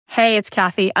Hey, it's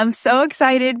Kathy. I'm so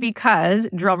excited because,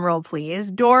 drumroll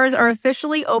please, doors are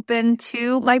officially open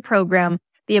to my program,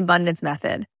 The Abundance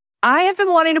Method. I have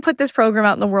been wanting to put this program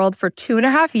out in the world for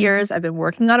 2.5 years. I've been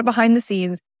working on it behind the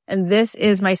scenes, and this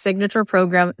is my signature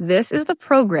program. This is the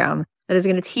program that is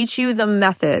going to teach you the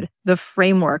method, the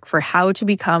framework for how to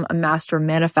become a master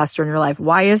manifestor in your life.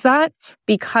 Why is that?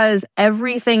 Because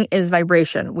everything is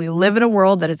vibration. We live in a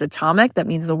world that is atomic. That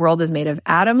means the world is made of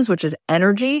atoms, which is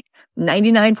energy.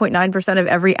 99.9% of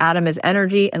every atom is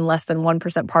energy and less than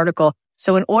 1% particle.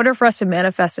 So in order for us to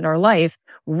manifest in our life,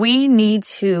 we need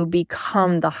to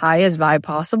become the highest vibe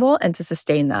possible and to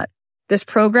sustain that. This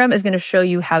program is going to show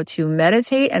you how to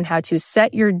meditate and how to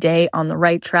set your day on the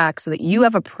right track so that you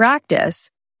have a practice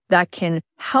that can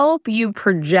help you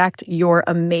project your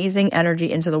amazing energy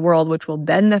into the world, which will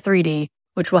bend the 3D,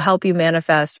 which will help you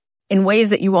manifest in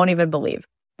ways that you won't even believe.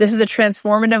 This is a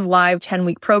transformative live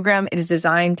 10-week program. It is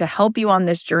designed to help you on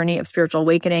this journey of spiritual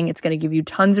awakening. It's going to give you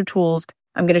tons of tools.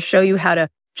 I'm going to show you how to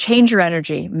change your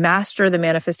energy, master the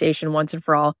manifestation once and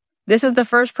for all. This is the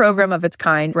first program of its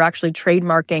kind. We're actually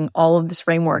trademarking all of this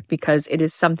framework because it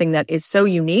is something that is so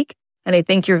unique, and I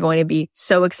think you're going to be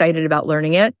so excited about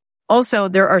learning it. Also,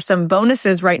 there are some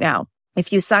bonuses right now.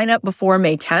 If you sign up before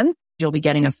May 10th, you'll be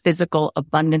getting a physical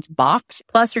abundance box.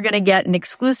 Plus, you're going to get an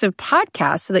exclusive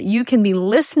podcast so that you can be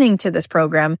listening to this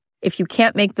program. If you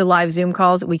can't make the live Zoom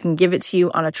calls, we can give it to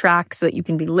you on a track so that you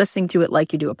can be listening to it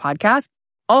like you do a podcast.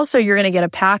 Also, you're going to get a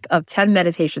pack of 10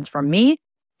 meditations from me.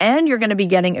 And you're going to be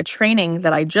getting a training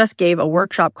that I just gave, a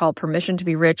workshop called Permission to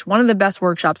be Rich, one of the best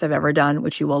workshops I've ever done,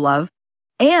 which you will love.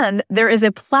 And there is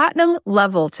a platinum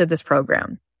level to this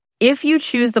program. If you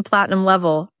choose the platinum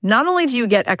level, not only do you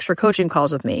get extra coaching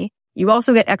calls with me, you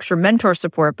also get extra mentor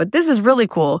support, but this is really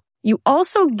cool. You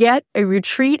also get a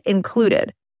retreat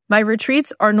included. My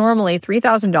retreats are normally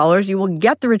 $3,000. You will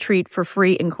get the retreat for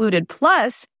free included.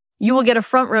 Plus, you will get a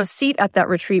front row seat at that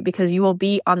retreat because you will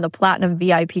be on the platinum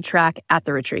VIP track at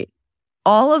the retreat.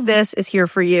 All of this is here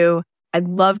for you. I'd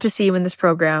love to see you in this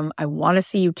program. I want to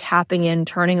see you tapping in,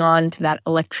 turning on to that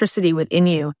electricity within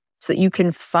you so that you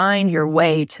can find your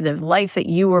way to the life that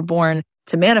you were born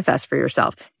to manifest for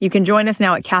yourself. You can join us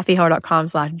now at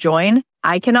kathyheller.com/join.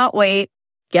 I cannot wait.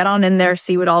 Get on in there,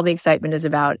 see what all the excitement is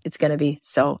about. It's going to be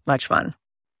so much fun.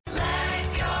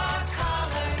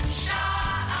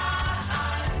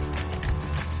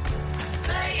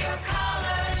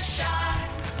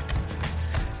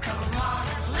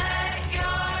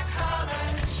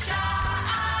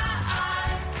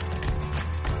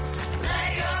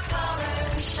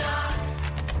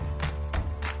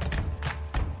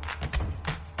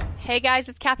 Hey guys,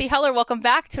 it's Kathy Heller. Welcome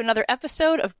back to another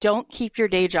episode of Don't Keep Your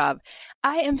Day Job.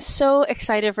 I am so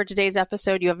excited for today's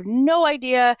episode. You have no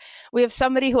idea. We have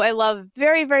somebody who I love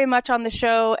very, very much on the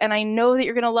show, and I know that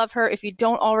you're going to love her. If you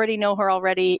don't already know her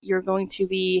already, you're going to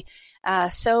be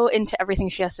so into everything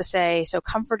she has to say, so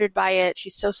comforted by it.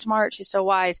 She's so smart. She's so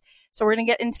wise. So we're going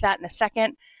to get into that in a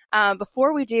second.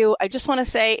 Before we do, I just want to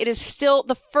say it is still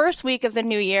the first week of the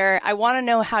new year. I want to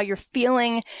know how you're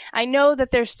feeling. I know that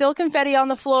there's still confetti on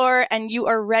the floor and you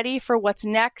are ready for what's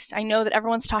next. I know that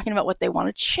everyone's talking about what they want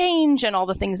to change and all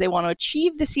the things they want to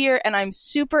achieve this year. And I'm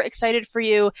super excited for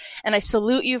you. And I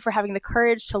salute you for having the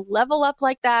courage to level up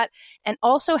like that. And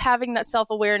also having that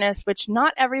self-awareness, which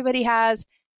not everybody has.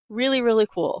 Really, really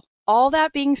cool. All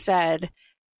that being said,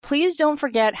 please don't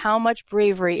forget how much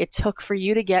bravery it took for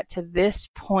you to get to this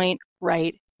point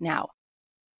right now.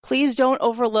 Please don't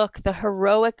overlook the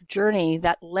heroic journey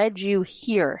that led you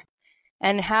here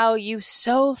and how you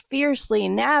so fiercely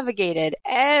navigated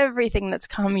everything that's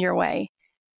come your way.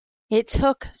 It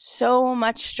took so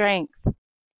much strength.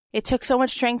 It took so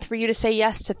much strength for you to say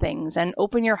yes to things and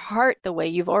open your heart the way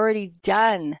you've already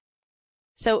done.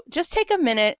 So just take a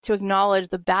minute to acknowledge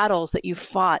the battles that you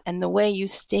fought and the way you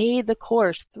stayed the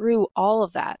course through all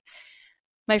of that.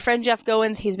 My friend Jeff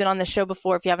Goins, he's been on the show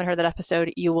before. If you haven't heard that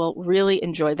episode, you will really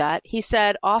enjoy that. He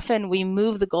said, often we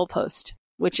move the goalpost,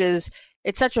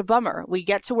 it's such a bummer. We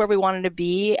get to where we wanted to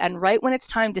be, and right when it's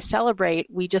time to celebrate,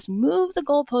 we just move the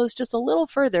goalpost just a little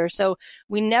further. So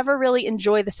we never really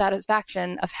enjoy the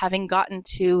satisfaction of having gotten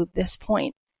to this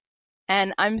point.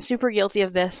 And I'm super guilty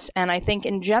of this. And I think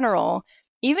in general,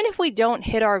 even if we don't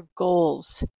hit our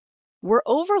goals, we're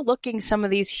overlooking some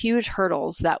of these huge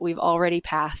hurdles that we've already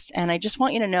passed. And I just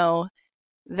want you to know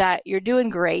that you're doing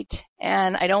great.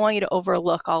 And I don't want you to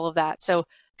overlook all of that. So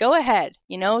go ahead,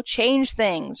 change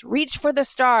things, reach for the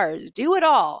stars, do it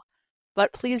all.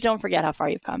 But please don't forget how far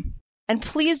you've come. And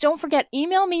please don't forget,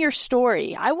 email me your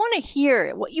story. I want to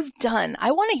hear what you've done.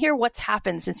 I want to hear what's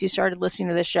happened since you started listening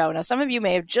to this show. Now, some of you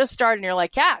may have just started and you're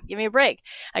like, Kat, give me a break.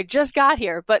 I just got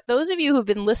here. But those of you who've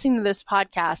been listening to this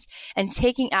podcast and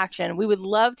taking action, we would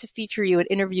love to feature you and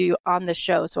interview you on the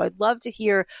show. So I'd love to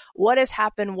hear what has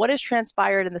happened, what has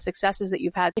transpired, and the successes that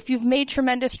you've had. If you've made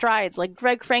tremendous strides, like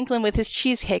Greg Franklin with his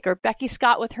cheesecake or Becky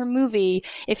Scott with her movie,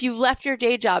 if you've left your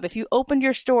day job, if you opened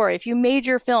your store, if you made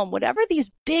your film, whatever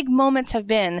these big moments have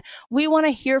been, we want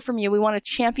to hear from you. We want to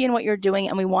champion what you're doing,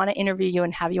 and we want to interview you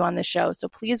and have you on the show. So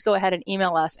please go ahead and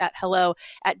email us at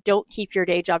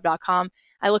hello@don'tkeepyourdayjob.com.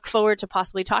 I look forward to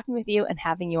possibly talking with you and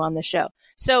having you on the show.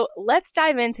 So let's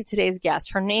dive into today's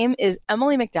guest. Her name is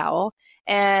Emily McDowell,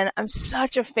 and I'm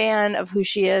such a fan of who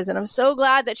she is, and I'm so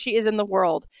glad that she is in the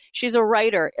world. She's a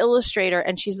writer, illustrator,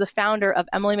 and she's the founder of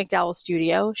Emily McDowell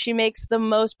Studio. She makes the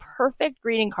most perfect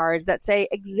greeting cards that say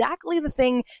exactly the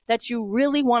thing that you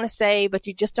really want to say, but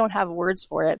you just don't have words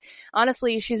for it.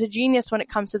 Honestly, she's a genius when it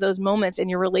comes to those moments in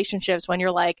your relationships when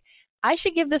you're like, I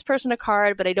should give this person a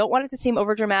card, but I don't want it to seem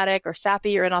overdramatic or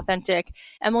sappy or inauthentic.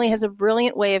 Emily has a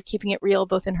brilliant way of keeping it real,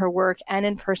 both in her work and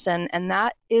in person. And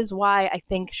that is why I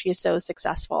think she is so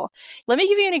successful. Let me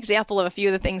give you an example of a few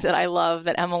of the things that I love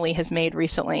that Emily has made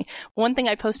recently. One thing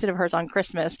I posted of hers on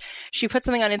Christmas, she put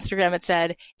something on Instagram. It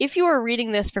said, if you are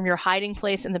reading this from your hiding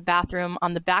place in the bathroom,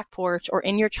 on the back porch, or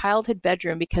in your childhood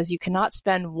bedroom because you cannot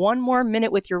spend one more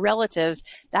minute with your relatives,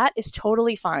 that is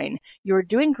totally fine. You're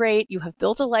doing great. You have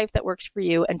built a life that works for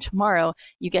you, and tomorrow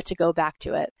you get to go back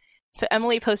to it. So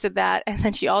Emily posted that, and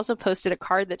then she also posted a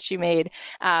card that she made,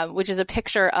 which is a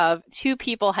picture of two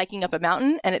people hiking up a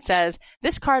mountain, and it says,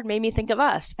 this card made me think of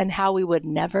us and how we would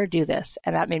never do this.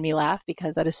 And that made me laugh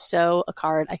because that is so a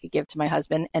card I could give to my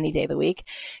husband any day of the week.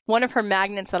 One of her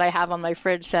magnets that I have on my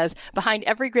fridge says, behind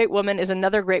every great woman is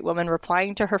another great woman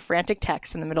replying to her frantic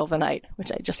texts in the middle of the night,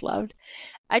 which I just loved.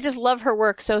 I just love her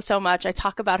work so much. I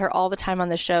talk about her all the time on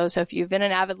the show. So if you've been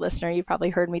an avid listener, you've probably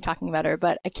heard me talking about her,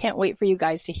 but I can't wait for you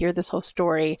guys to hear this whole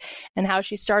story and how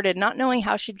she started, not knowing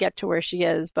how she'd get to where she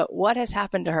is, but what has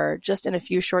happened to her just in a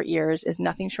few short years is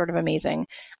nothing short of amazing.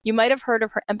 You might have heard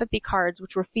of her empathy cards,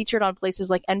 which were featured on places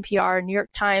like NPR, New York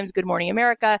Times, Good Morning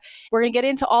America. We're going to get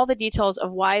into all the details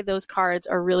of why those cards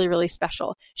are really, really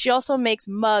special. She also makes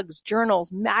mugs,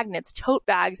 journals, magnets, tote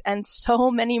bags, and so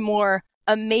many more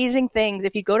amazing things.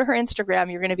 If you go to her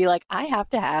Instagram, you're going to be like, I have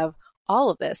to have all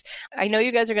of this. I know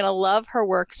you guys are going to love her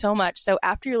work so much. So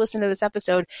after you listen to this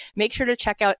episode, make sure to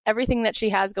check out everything that she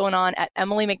has going on at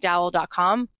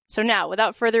emilymcdowell.com. So now,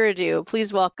 without further ado,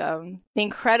 please welcome the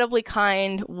incredibly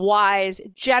kind, wise,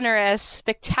 generous,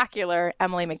 spectacular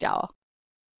Emily McDowell.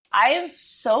 I am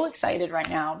so excited right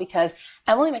now because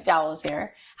Emily McDowell is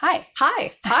here. Hi.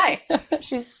 Hi. Hi.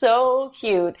 She's so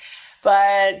cute.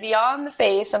 But beyond the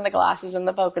face and the glasses and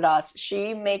the polka dots,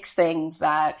 she makes things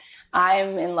that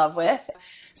I'm in love with.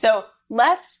 So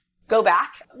let's go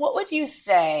back. What would you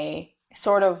say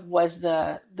sort of was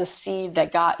the seed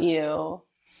that got you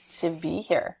to be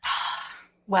here?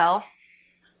 Well,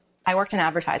 I worked in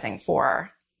advertising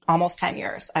for almost 10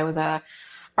 years. I was a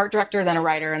art director, then a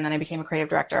writer, and then I became a creative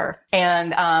director.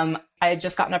 And I had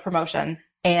just gotten a promotion,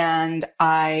 and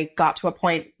I got to a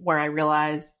point where I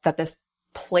realized that this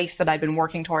place that I'd been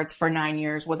working towards for 9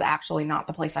 years was actually not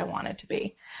the place I wanted to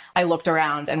be. I looked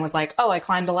around and was like, oh, I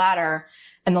climbed a ladder,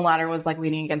 and the ladder was like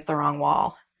leaning against the wrong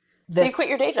wall. So you quit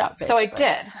your day job, basically. So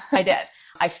I did.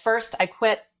 I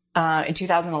quit in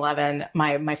 2011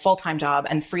 my full-time job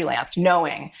and freelanced,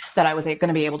 knowing that I was going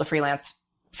to be able to freelance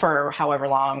for however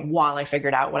long while I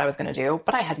figured out what I was going to do,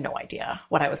 but I had no idea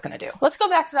what I was going to do. Let's go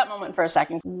back to that moment for a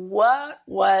second. What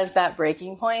was that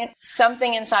breaking point?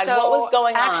 Something inside. What was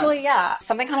going on? Actually, yeah,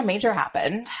 something kind of major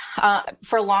happened.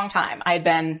 For a long time, I had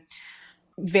been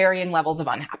varying levels of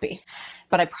unhappy,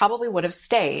 but I probably would have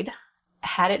stayed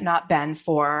had it not been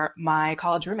for my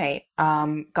college roommate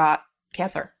got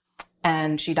cancer,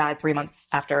 and she died 3 months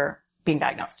after being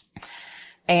diagnosed.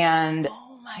 And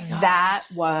that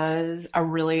was a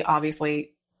really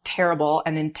obviously terrible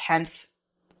and intense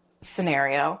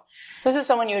scenario. So this is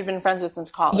someone you had been friends with since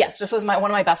college? Yes, this was one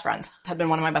of my best friends. Had been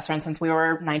one of my best friends since we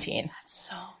were 19. That's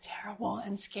so terrible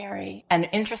and scary. And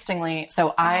interestingly,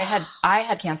 so I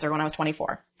had cancer when I was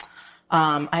 24.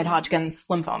 I had Hodgkin's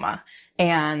lymphoma.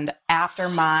 And after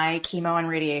my chemo and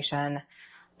radiation,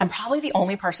 I'm probably the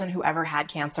only person who ever had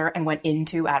cancer and went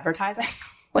into advertising.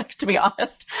 Like, to be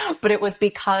honest, but it was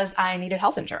because I needed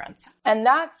health insurance. And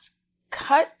that's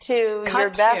cut to your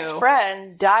best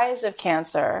friend dies of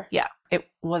cancer. Yeah, it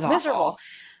was miserable.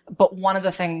 Awful. But one of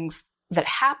the things that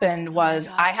happened was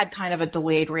I had kind of a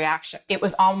delayed reaction. It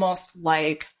was almost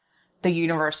like the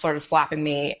universe sort of slapping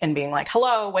me and being like,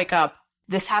 hello, wake up.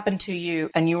 This happened to you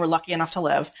and you were lucky enough to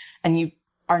live and you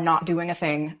are not doing a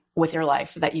thing with your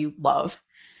life that you love.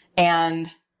 And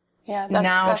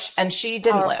and she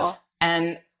didn't live,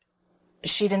 and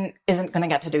she isn't going to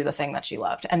get to do the thing that she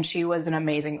loved. And she was an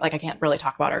amazing, like, I can't really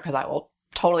talk about her because I will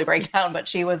totally break down, but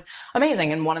she was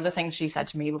amazing. And one of the things she said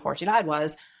to me before she died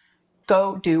was,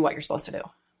 go do what you're supposed to do.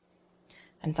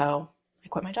 And so I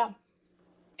quit my job,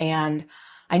 and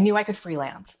I knew I could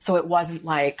freelance. So it wasn't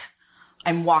like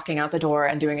I'm walking out the door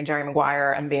and doing a Jerry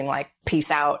Maguire and being like,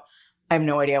 peace out. I have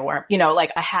no idea where,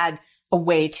 like I had a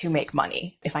way to make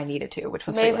money if I needed to, which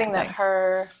was amazing freelancing. That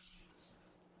her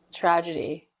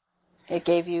tragedy, it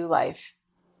gave you life.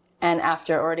 And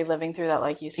after already living through that,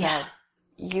 like you said,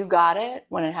 you got it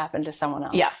when it happened to someone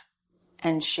else. Yeah.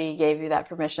 And she gave you that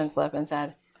permission slip and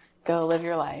said, go live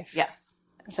your life. Yes.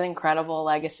 It's an incredible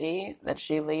legacy that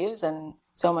she leaves. And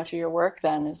so much of your work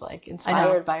then is like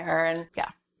inspired by her. And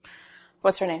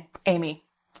what's her name? Amy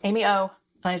O.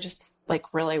 I just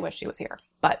like really wish she was here.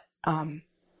 But,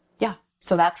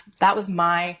 so that was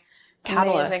my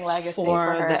catalyst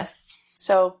for this.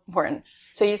 So important.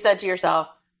 So you said to yourself,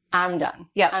 I'm done.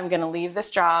 Yeah. I'm going to leave this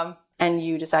job. And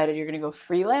you decided you're going to go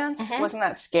freelance. Mm-hmm. Wasn't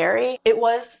that scary? It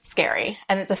was scary.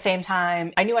 And at the same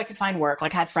time, I knew I could find work.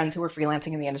 Like I had friends who were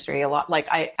freelancing in the industry a lot. Like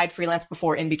I'd freelanced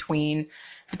before in between.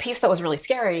 The piece that was really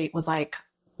scary was like,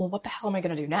 well, what the hell am I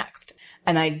going to do next?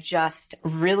 And I just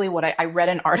really I read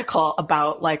an article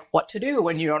about like what to do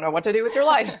when you don't know what to do with your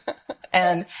life.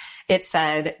 And it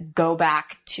said, go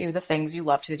back to the things you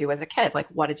loved to do as a kid. Like,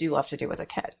 what did you love to do as a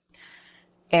kid?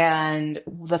 And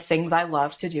the things I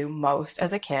loved to do most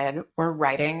as a kid were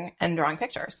writing and drawing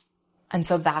pictures. And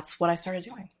so that's what I started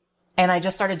doing. And I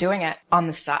just started doing it on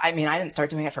the side. I mean, I didn't start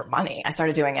doing it for money. I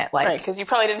started doing it like... Right, because you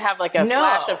probably didn't have like a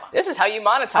flash of, this is how you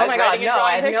monetize. Oh my God, no,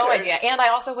 I had pictures. no idea. And I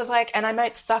also was like, and I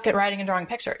might suck at writing and drawing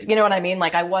pictures. You know what I mean?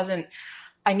 Like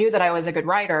I knew that I was a good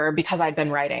writer because I'd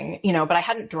been writing, but I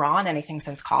hadn't drawn anything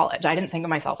since college. I didn't think of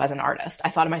myself as an artist. I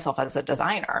thought of myself as a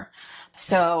designer.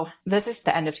 So this is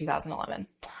the end of 2011.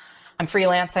 I'm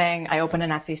freelancing. I opened an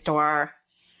Etsy store.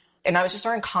 And I was just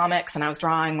drawing comics, and I was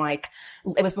drawing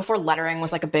it was before lettering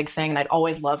was like a big thing. And I'd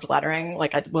always loved lettering.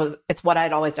 It's what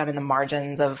I'd always done in the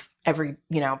margins of every,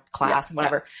 class and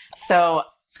whatever. Yeah. So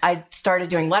I started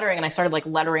doing lettering, and I started like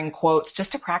lettering quotes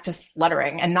just to practice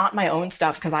lettering, and not my own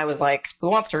stuff. Cause I was like, who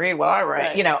wants to read what I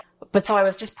write? Right. But so I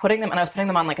was just putting them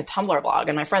on like a Tumblr blog,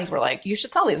 and my friends were like, you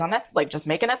should sell these on Etsy, like just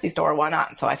make an Etsy store. Why not?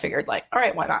 And so I figured like, all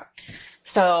right, why not?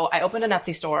 So I opened an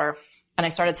Etsy store, and I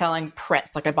started selling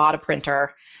prints. Like I bought a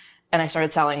printer, and I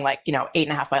started selling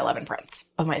 8.5 by 11 prints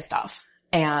of my stuff.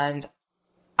 And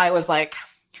I was like,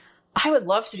 I would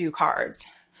love to do cards,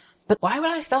 but why would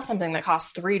I sell something that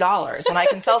costs $3 when I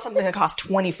can sell something that costs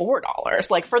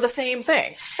 $24, like for the same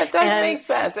thing? It does make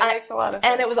sense. It makes a lot of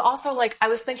sense. And it was also like, I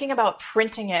was thinking about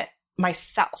printing it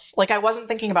myself. Like I wasn't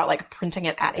thinking about like printing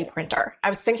it at a printer. I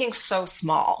was thinking so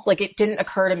small. Like it didn't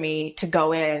occur to me to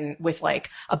go in with like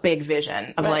a big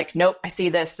vision of like, nope, I see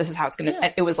this. This is how it's going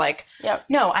to, it was like,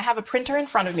 no, I have a printer in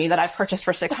front of me that I've purchased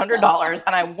for $600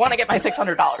 and I want to get my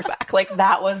 $600 back. Like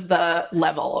that was the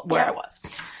level where I was.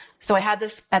 So I had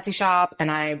this Etsy shop,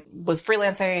 and I was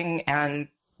freelancing and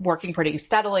working pretty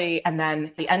steadily. And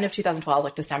then the end of 2012,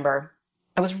 like December,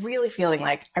 I was really feeling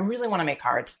like I really want to make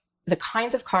cards. The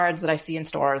kinds of cards that I see in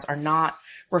stores are not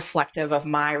reflective of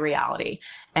my reality.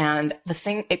 And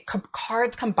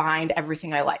cards combined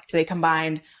everything I liked. They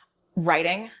combined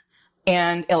writing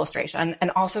and illustration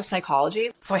and also psychology.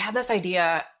 So I had this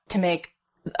idea to make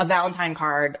a Valentine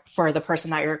card for the person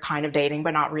that you're kind of dating,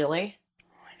 but not really.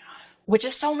 Which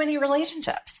is so many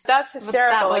relationships. That's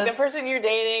hysterical. Like the person you're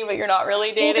dating, but you're not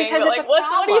really dating. Well, but like,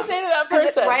 what do you say to that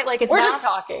person? Right? Like we're just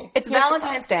talking. It's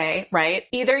Valentine's Day, right?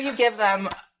 Either you give them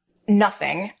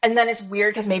nothing, and then it's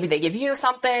weird because maybe they give you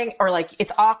something, or like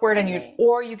it's awkward, and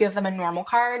you give them a normal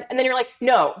card, and then you're like,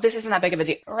 no, this isn't that big of a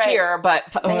deal here,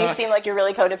 but and you seem like you're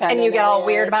really codependent, and you get all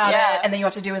weird about it, and then you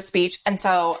have to do a speech, and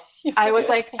so I was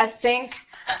like, I think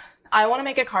I want to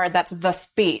make a card that's the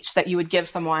speech that you would give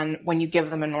someone when you give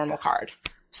them a normal card.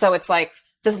 So it's like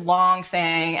this long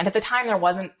thing. And at the time, there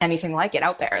wasn't anything like it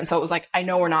out there. And so it was like, I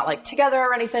know we're not like together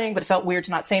or anything, but it felt weird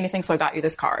to not say anything. So I got you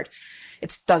this card.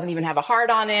 It doesn't even have a heart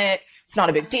on it. It's not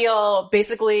a big deal.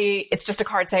 Basically, it's just a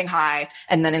card saying hi.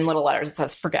 And then in little letters, it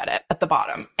says, forget it at the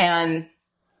bottom. And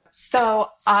So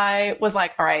I was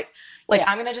like, all right, like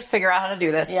I'm going to just figure out how to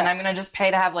do this and I'm going to just pay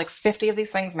to have like 50 of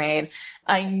these things made.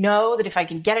 I know that if I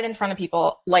can get it in front of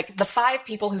people, like the 5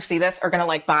 people who see this are going to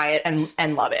like buy it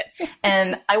and love it.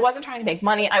 And I wasn't trying to make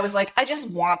money. I was like, I just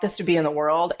want this to be in the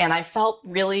world. And I felt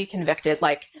really convicted.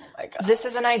 Like, this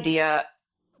is an idea.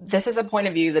 This is a point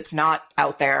of view that's not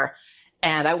out there.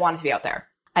 And I want it to be out there.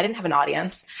 I didn't have an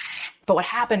audience. But what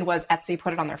happened was Etsy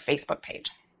put it on their Facebook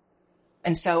page.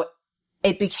 And so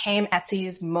it became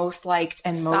Etsy's most liked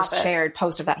and most shared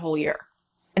post of that whole year.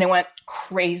 And it went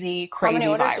crazy viral. How many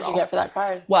orders did you get for that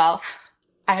card? Well,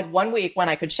 I had 1 week when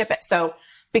I could ship it. So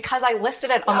because I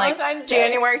listed it on like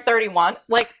January 31,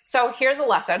 like, so here's a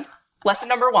lesson. Lesson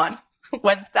number 1,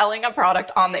 when selling a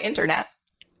product on the internet,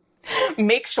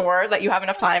 make sure that you have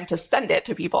enough time to send it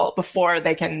to people before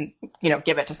they can,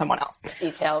 give it to someone else.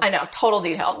 Details. I know, total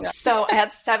detail. Yeah. So I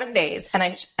had 7 days and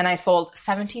I sold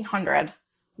 1,700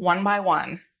 one by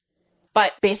one.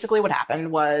 But basically what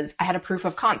happened was I had a proof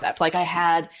of concept. Like I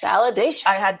had validation.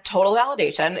 I had total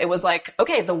validation. It was like,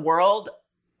 okay, the world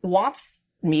wants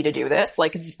me to do this.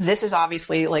 Like this is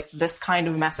obviously like this kind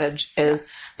of message is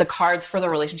the cards for the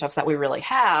relationships that we really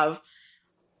have.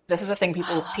 This is a thing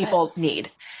people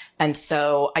need. And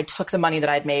so I took the money that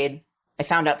I'd made. I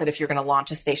found out that if you're going to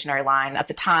launch a stationery line at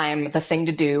the time, the thing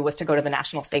to do was to go to the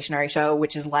National Stationery Show,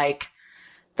 which is like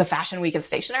the Fashion Week of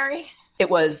stationery. It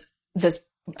was this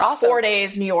awesome. 4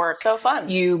 days, New York. So fun.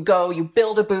 You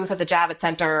build a booth at the Javits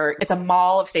Center. It's a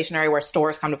mall of stationery where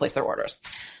stores come to place their orders.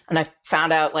 And I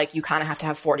found out like you kind of have to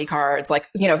have 40 cards. Like,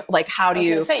 like how do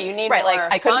you, say, you need right? More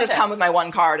like I couldn't content. just come with my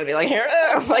one card and be like, here,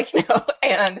 like,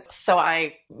 and so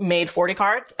I made 40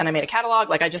 cards and I made a catalog.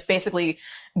 Like I just basically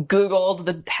Googled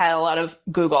the hell out of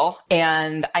Google.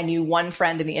 And I knew one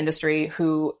friend in the industry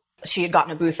who she had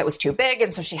gotten a booth that was too big.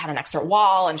 And so she had an extra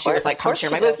wall and she was like, come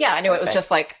share my booth. Yeah, I knew it was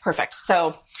just like perfect.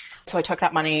 So I took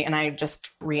that money and I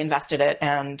just reinvested it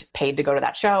and paid to go to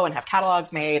that show and have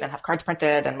catalogs made and have cards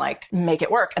printed and like make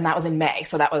it work. And that was in May.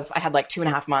 So I had like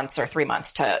 2.5 months or 3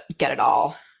 months to get it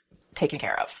all taken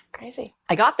care of. Crazy.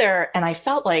 I got there and I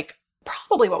felt like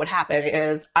probably what would happen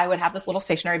is I would have this little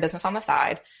stationery business on the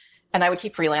side and I would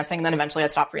keep freelancing. And then eventually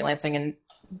I'd stop freelancing and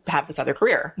have this other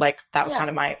career. Like that was kind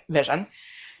of my vision.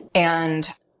 And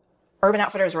Urban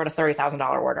Outfitters wrote a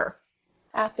 $30,000 order.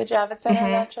 At the Javits Center,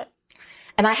 that's it.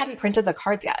 And I hadn't printed the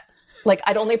cards yet. Like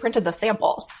I'd only printed the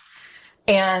samples.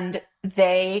 And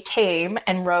they came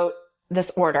and wrote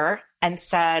this order and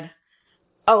said,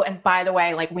 oh, and by the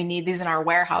way, like we need these in our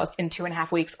warehouse in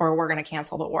 2.5 weeks or we're going to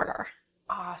cancel the order.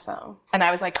 Awesome. And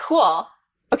I was like, cool.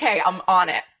 Okay, I'm on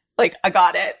it. Like I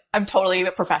got it. I'm totally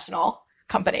a professional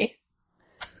company.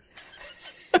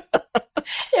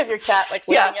 You have your cat like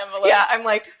licking envelopes. Yeah, I'm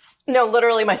like, no,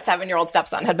 literally my 7-year-old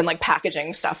stepson had been like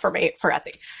packaging stuff for me for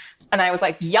Etsy. And I was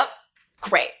like, yep,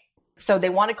 great. So they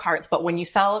wanted cards, but when you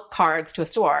sell cards to a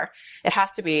store, it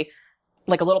has to be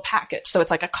like a little package. So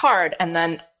it's like a card and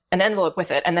then an envelope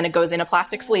with it, and then it goes in a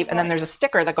plastic sleeve, and then there's a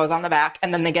sticker that goes on the back,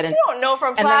 and then they get in. You don't know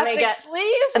from plastic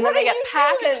sleeves. And then they get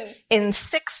packed in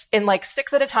six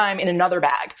at a time in another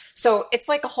bag. So it's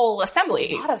like a whole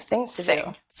assembly. A lot of things to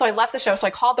do. So I left the show. So I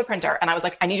called the printer and I was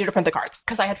like, I need you to print the cards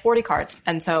because I had 40 cards.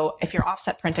 And so if you're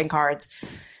offset printing cards,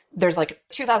 there's like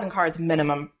 2,000 cards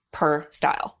minimum per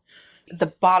style. The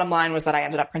bottom line was that I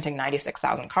ended up printing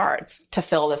 96,000 cards to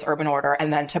fill this urban order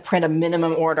and then to print a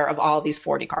minimum order of all these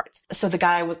 40 cards. So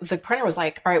the printer was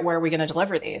like, all right, where are we going to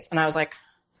deliver these? And I was like,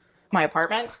 my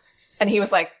apartment. And he was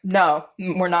like, no,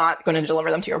 we're not going to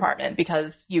deliver them to your apartment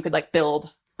because you could like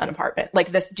build an apartment like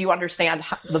this. Do you understand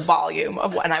the volume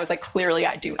of what? And I was like, clearly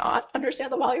I do not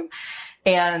understand the volume.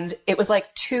 And it was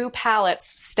like 2 pallets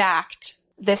stacked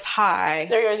this high.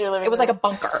 There goes your living room. It was like a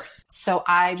bunker. So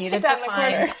I needed to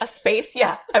find a space.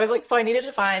 Yeah. I was like, so I needed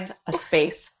to find a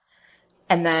space.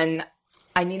 And then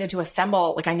I needed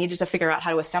to figure out how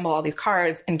to assemble all these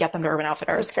cards and get them to Urban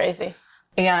Outfitters. That's crazy.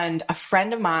 And a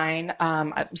friend of mine,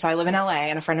 so I live in LA,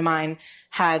 and a friend of mine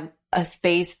had a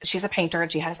space. She's a painter,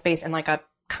 and she had a space in like a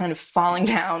kind of falling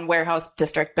down warehouse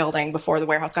district building before the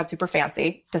warehouse got super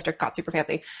fancy.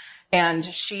 And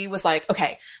she was like,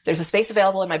 okay, there's a space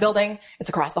available in my building. It's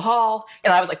across the hall.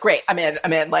 And I was like, great, I'm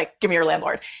in, like, give me your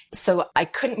landlord. So I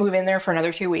couldn't move in there for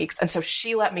another 2 weeks. And so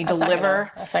she let me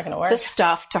deliver the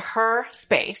stuff to her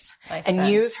space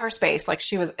use her space. Like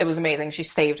it was amazing. She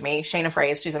saved me. Shayna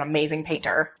Fraze, she's an amazing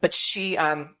painter, but she,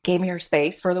 gave me her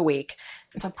space for the week.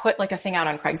 And so I put like a thing out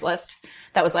on Craigslist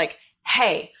that was like,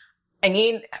 hey, I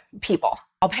need people.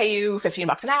 I'll pay you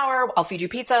 $15 an hour. I'll feed you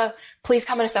pizza. Please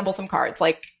come and assemble some cards.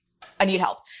 Like, I need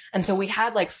help. And so we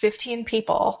had like 15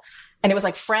 people And it was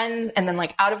like friends and then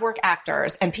like out of work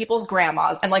actors and people's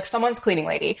grandmas and like someone's cleaning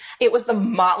lady. It was the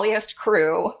motliest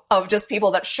crew of just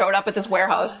people that showed up at this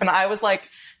warehouse. And I was like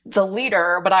the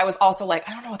leader, but I was also like,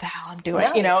 I don't know what the hell I'm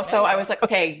doing, you know? So I was like,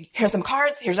 okay, here's some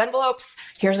cards, here's envelopes,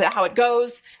 here's how it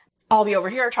goes. I'll be over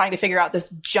here trying to figure out this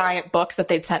giant book that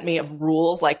they'd sent me of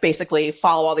rules, like basically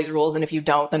follow all these rules. And if you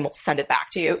don't, then we'll send it back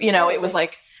to you. You know, it was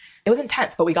like, it was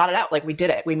intense, but we got it out. Like we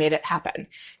did it. We made it happen.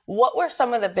 What were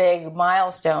some of the big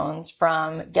milestones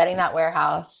from getting that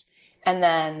warehouse and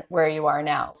then where you are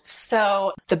now?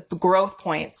 So the growth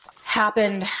points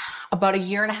happened about a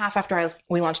year and a half after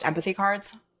we launched empathy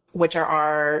cards, which are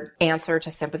our answer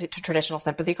to traditional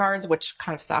sympathy cards, which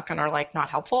kind of suck and are like not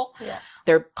helpful. Yeah.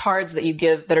 They're cards that you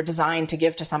give that are designed to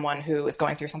give to someone who is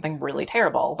going through something really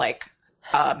terrible, like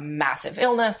a massive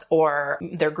illness, or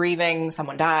they're grieving,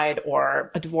 someone died, or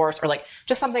a divorce, or like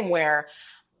just something where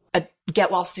a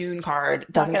get well soon card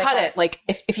doesn't cut it. Like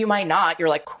if you might not, you're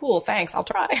like, cool, thanks, I'll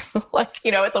try. Like,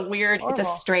 you know, it's a weird, it's a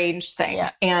strange thing.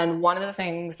 Yeah. And one of the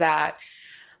things that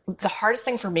the hardest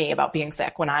thing for me about being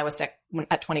sick when I was sick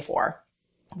at 24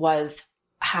 was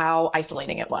how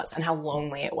isolating it was and how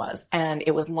lonely it was. And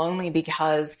it was lonely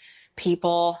because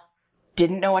people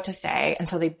didn't know what to say. And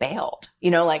so they bailed,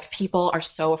 you know, like people are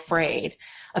so afraid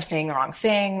of saying the wrong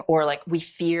thing, or like we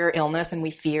fear illness and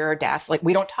we fear death. Like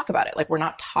we don't talk about it. Like we're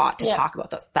not taught to talk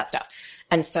about that stuff.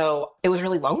 And so it was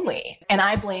really lonely, and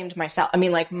I blamed myself. I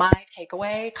mean, like my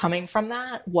takeaway coming from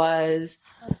that was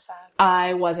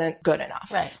I wasn't good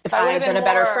enough. Right. If I had been a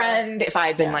better friend, if I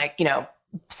had been like, you know,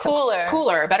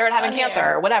 cooler, better at having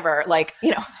cancer or whatever, like,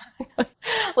 you know,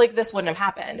 like this wouldn't have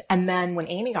happened. And then when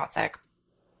Amy got sick,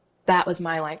 that was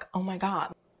my like, oh my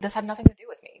God, this had nothing to do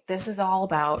with me. This is all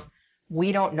about,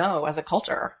 we don't know as a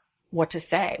culture what to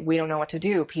say. We don't know what to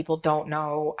do. People don't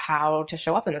know how to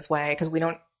show up in this way because we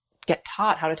don't get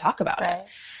taught how to talk about it.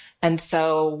 And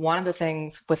so one of the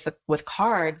things with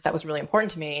cards that was really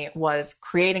important to me was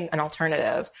creating an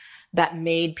alternative that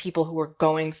made people who were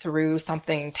going through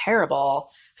something terrible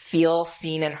feel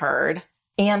seen and heard,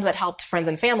 and that helped friends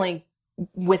and family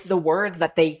with the words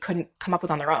that they couldn't come up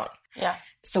with on their own. Yeah.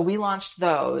 So we launched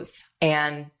those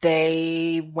and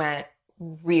they went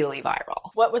really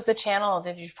viral. What was the channel?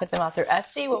 Did you put them out through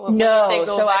Etsy? No, you say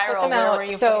go so viral? I put them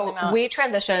out. So we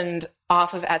transitioned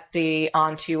off of Etsy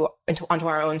onto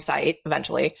our own site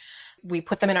eventually. We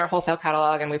put them in our wholesale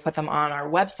catalog and we put them on our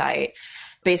website.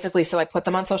 Basically, so I put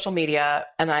them on social media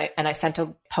and I sent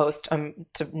a post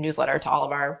to newsletter to all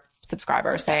of our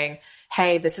subscribers saying,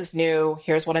 hey, this is new.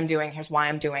 Here's what I'm doing. Here's why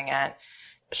I'm doing it.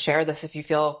 Share this if you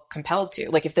feel compelled to,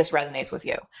 like if this resonates with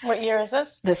you. What year is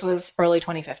this? This was early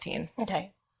 2015.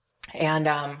 Okay. And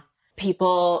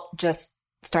people just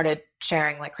started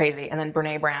sharing like crazy. And then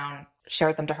Brene Brown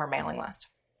shared them to her mailing list.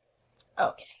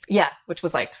 Okay. Yeah, which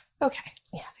was like, okay.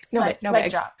 Yeah. No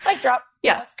mic drop. Mic drop.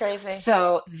 Yeah. That's crazy.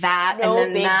 So that, No and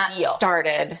then big that deal.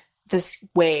 started this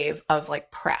wave of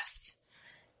like press.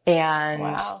 And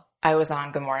Wow. I was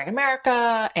on Good Morning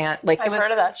America, and like I've heard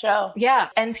of that show. Yeah,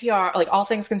 NPR, like All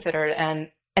Things Considered,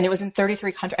 and it was in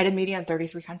 33 countries. I did media in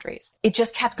 33 countries. It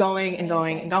just kept going and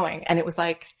going and going, and it was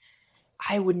like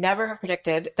I would never have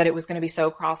predicted that it was going to be so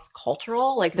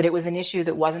cross-cultural, like that it was an issue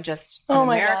that wasn't just an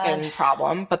American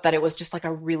problem, but that it was just like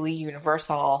a really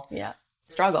universal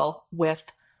struggle with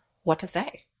what to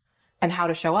say and how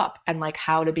to show up and like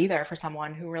how to be there for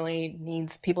someone who really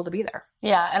needs people to be there.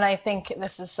 Yeah. And I think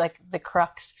this is like the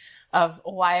crux of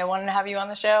why I wanted to have you on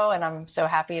the show. And I'm so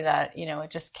happy that, you know,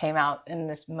 it just came out in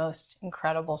this most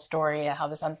incredible story how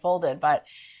this unfolded. But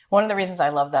one of the reasons I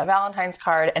love that Valentine's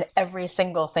card and every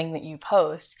single thing that you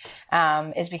post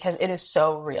is because it is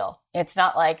so real. It's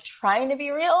not like trying to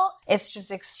be real. It's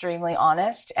just extremely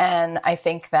honest. And I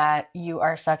think that you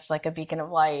are such like a beacon of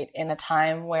light in a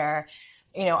time where,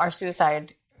 you know, our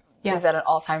suicide is at an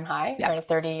all-time high, or a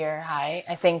 30-year high.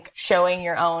 I think showing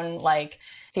your own like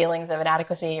feelings of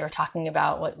inadequacy or talking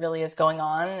about what really is going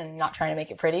on and not trying to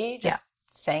make it pretty, just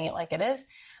saying it like it is.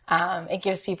 It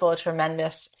gives people a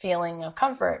tremendous feeling of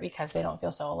comfort because they don't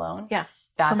feel so alone. Yeah.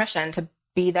 Permission to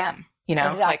be them, you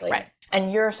know? Exactly. Like, right.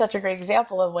 And you're such a great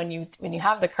example of when you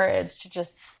have the courage to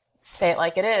just say it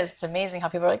like it is. It's amazing how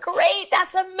people are like, great,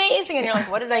 that's amazing. And you're like,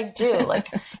 what did I do? Like,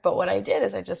 but what I did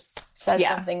is I just said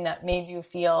something that made you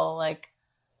feel like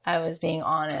I was being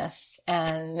honest.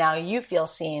 And now you feel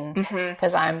seen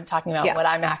because I'm talking about what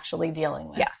I'm actually dealing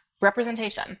with. Yeah.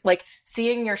 Representation, like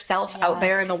seeing yourself out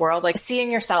there in the world, like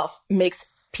seeing yourself makes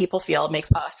people feel,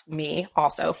 makes me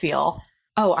also feel,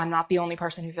 oh, I'm not the only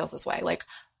person who feels this way. Like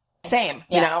same,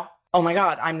 you know, oh my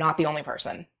God, I'm not the only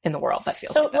person. in the world that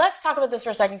feels like this. Let's talk about this for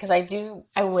a second, because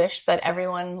I wish that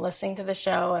everyone listening to the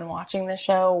show and watching the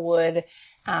show would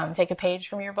take a page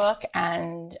from your book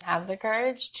and have the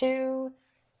courage to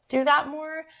do that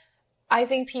more. I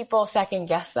think people second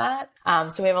guess that.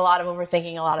 So we have a lot of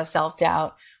overthinking, a lot of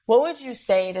self-doubt. What would you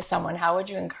say to someone? How would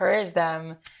you encourage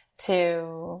them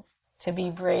to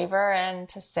be braver and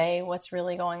to say what's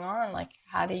really going on? Like,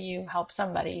 how do you help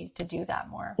somebody to do that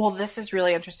more? Well, this is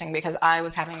really interesting because I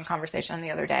was having a conversation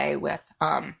the other day with,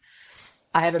 I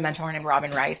have a mentor named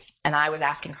Robin Rice, and I was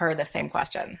asking her the same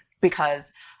question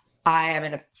because I am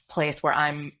in a place where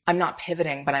I'm not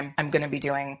pivoting, but I'm going to be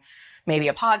doing maybe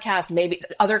a podcast, maybe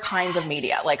other kinds of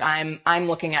media. Like I'm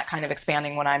looking at kind of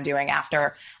expanding what I'm doing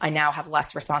after I now have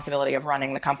less responsibility of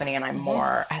running the company and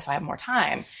so I have more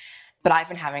time. But I've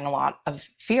been having a lot of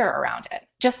fear around it.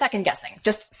 Just second guessing,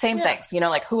 just same things,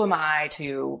 like who am I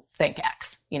to think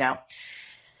X,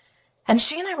 And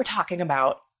she and I were talking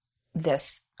about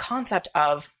this concept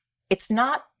of it's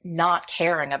not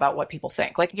caring about what people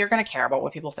think. Like you're going to care about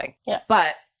what people think,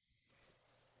 but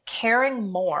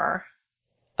caring more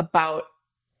about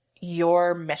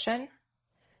your mission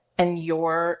and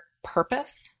your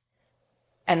purpose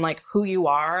and like who you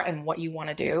are and what you want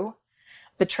to do.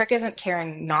 The trick isn't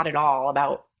caring not at all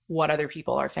about what other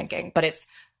people are thinking, but it's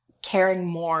caring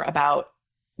more about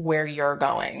where you're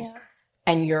going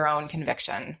and your own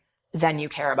conviction than you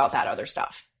care about that other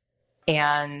stuff.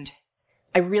 And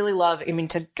I really love,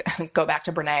 to go back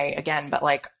to Brene again, but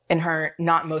like in her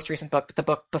not most recent book, but the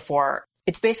book before,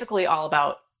 it's basically all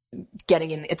about getting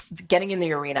in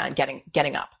the arena and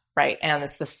getting up, right? And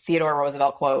it's the Theodore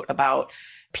Roosevelt quote about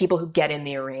people who get in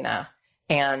the arena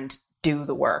and do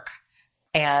the work,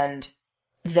 and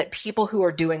that people who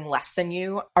are doing less than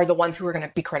you are the ones who are going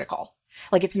to be critical.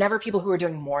 Like it's never people who are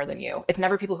doing more than you. It's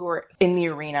never people who are in the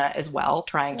arena as well,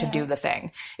 trying to do the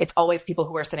thing. It's always people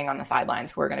who are sitting on the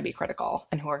sidelines who are going to be critical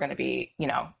and who are going to be,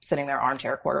 sitting there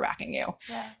armchair quarterbacking you.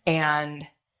 Yeah. And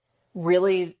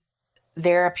really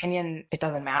their opinion, it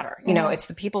doesn't matter. It's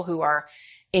the people who are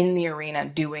in the arena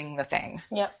doing the thing.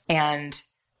 Yep. And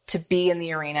to be in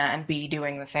the arena and be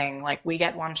doing the thing, like we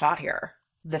get one shot here.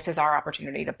 This is our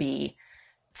opportunity to be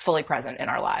fully present in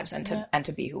our lives and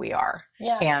to be who we are.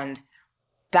 Yeah. And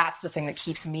that's the thing that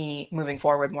keeps me moving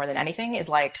forward more than anything is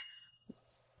like,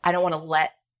 I don't want to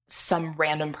let some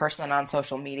random person on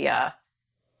social media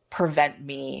prevent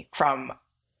me from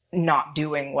not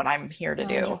doing what I'm here to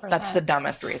do. 100%. That's the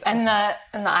dumbest reason. And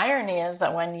the irony is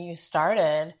that when you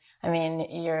started,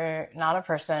 you're not a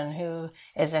person who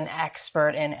is an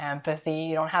expert in empathy.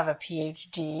 You don't have a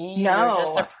PhD. No. You're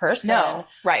just a person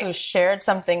who shared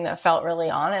something that felt really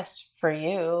honest for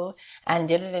you and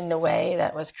did it in a way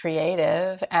that was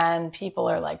creative. And people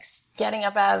are like getting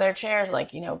up out of their chairs,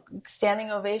 like,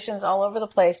 standing ovations all over the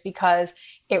place because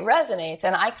it resonates.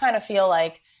 And I kind of feel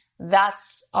like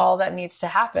that's all that needs to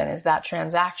happen is that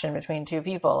transaction between two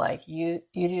people. Like you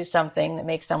do something that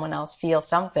makes someone else feel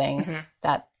something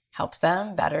that helps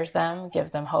them, betters them,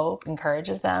 gives them hope,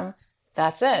 encourages them.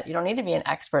 That's it. You don't need to be an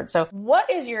expert. So what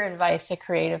is your advice to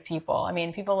creative people?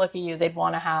 People look at you, they'd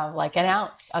want to have like an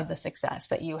ounce of the success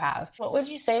that you have. What would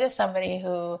you say to somebody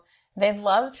who they'd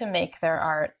love to make their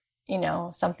art,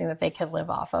 something that they could live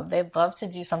off of? They'd love to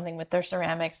do something with their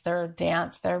ceramics, their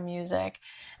dance, their music,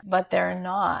 but they're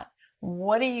not.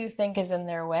 What do you think is in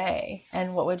their way?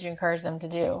 And what would you encourage them to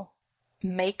do?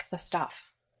 Make the stuff.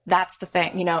 That's the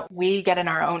thing. We get in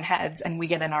our own heads and we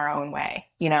get in our own way,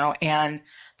 and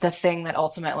the thing that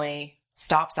ultimately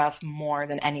stops us more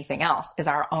than anything else is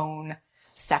our own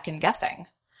second guessing.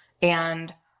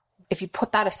 And if you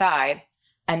put that aside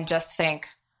and just think,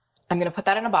 I'm going to put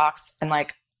that in a box and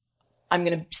like, I'm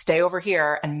going to stay over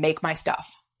here and make my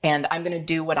stuff and I'm going to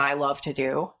do what I love to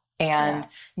do and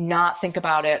not think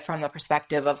about it from the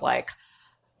perspective of like,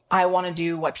 I want to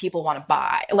do what people want to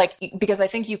buy. Like, because I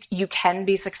think you can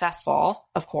be successful,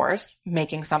 of course,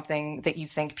 making something that you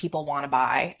think people want to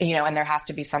buy, and there has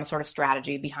to be some sort of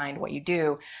strategy behind what you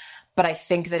do. But I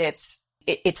think that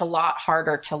it's a lot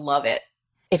harder to love it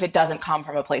if it doesn't come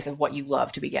from a place of what you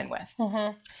love to begin with.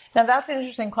 Mm-hmm. Now that's an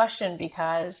interesting question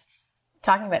because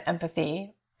talking about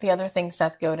empathy, the other thing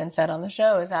Seth Godin said on the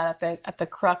show is that at the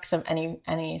crux of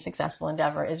any successful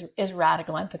endeavor is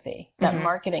radical empathy. That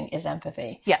marketing is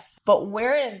empathy. Yes. But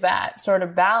where is that sort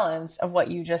of balance of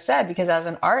what you just said? Because as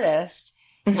an artist,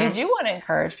 you do want to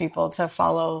encourage people to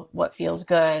follow what feels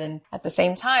good. And at the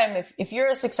same time, if you're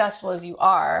as successful as you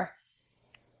are,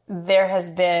 there has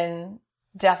been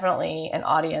definitely an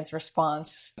audience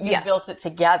response. You built it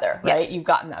together, right? You've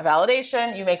gotten that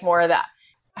validation. You make more of that.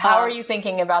 How are you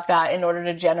thinking about that in order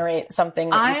to generate something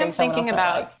that you think someone else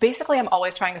might like? Basically, I'm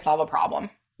always trying to solve a problem,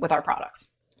 with our products.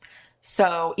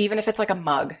 So even if it's like a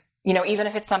mug, you know, even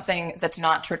if it's something that's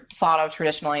not thought of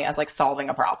traditionally as like solving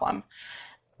a problem,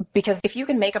 because if you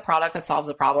can make a product that solves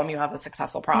a problem, you have a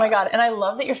successful product. Oh my God. And I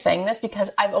love that you're saying this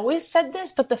because I've always said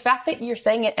this, but the fact that you're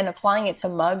saying it and applying it to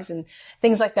mugs and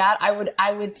things like that,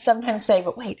 I would sometimes say,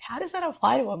 but wait, how does that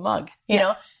apply to a mug? You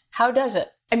know, how does it?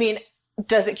 I mean,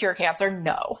 does it cure cancer?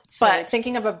 No. But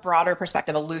thinking of a broader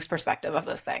perspective, a loose perspective of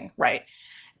this thing, right?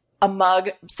 A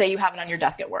mug, say you have it on your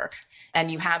desk at work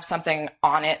and you have something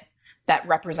on it that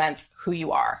represents who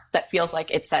you are, that feels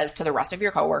like it says to the rest of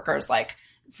your coworkers, like,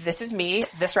 this is me.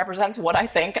 This represents what I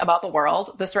think about the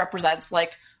world. This represents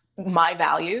like my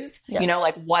values, you know,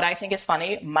 like what I think is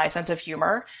funny, my sense of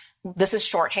humor. This is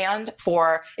shorthand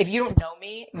for if you don't know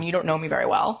me, you don't know me very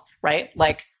well, right?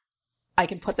 Like I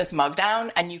can put this mug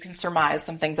down and you can surmise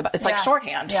some things about, it's like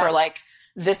shorthand for like,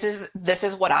 this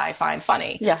is what I find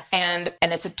funny. Yes. And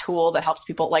it's a tool that helps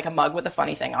people, like a mug with a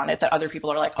funny thing on it that other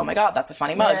people are like, oh my God, that's a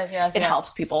funny mug. It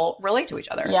helps people relate to each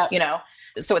other, you know?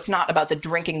 So it's not about the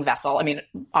drinking vessel. I mean,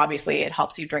 obviously it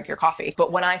helps you drink your coffee,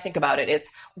 but when I think about it,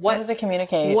 it's what does it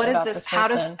communicate? What is this? How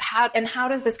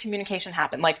does this communication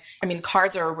happen? Like, I mean,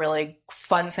 cards are a really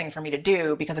fun thing for me to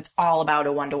do because it's all about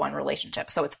a one-to-one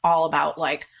relationship. So it's all about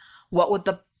like, what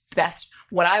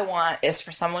I want is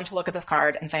for someone to look at this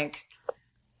card and think,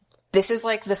 this is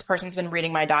like, this person's been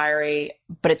reading my diary,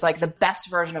 but it's like the best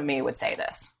version of me would say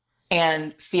this.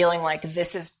 And feeling like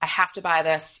I have to buy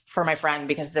this for my friend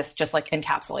because this just like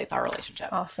encapsulates our relationship.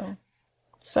 Awesome.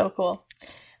 So cool.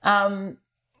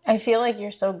 I feel like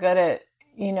you're so good at,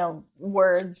 you know,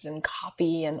 words and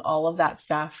copy and all of that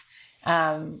stuff.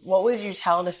 What would you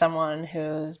tell to someone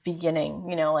who's beginning,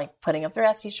 you know, like putting up their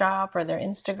Etsy shop or their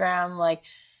Instagram? Like,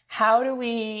 how do we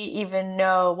even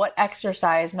know what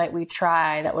exercise might we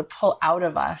try that would pull out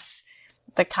of us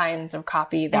the kinds of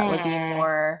copy that would be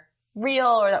more real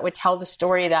or that would tell the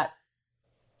story that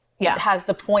has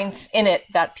the points in it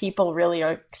that people really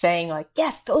are saying like,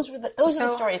 yes, those are the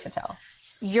stories to tell.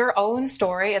 Your own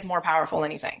story is more powerful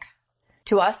than you think.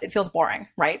 To us, it feels boring,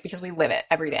 right? Because we live it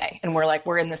every day and we're like,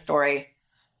 we're in this story.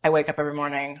 I wake up every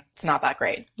morning. It's not that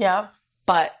great. Yeah.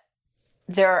 But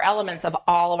there are elements of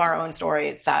all of our own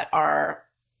stories that are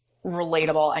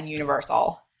relatable and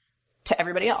universal to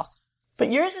everybody else.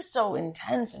 But yours is so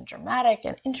intense and dramatic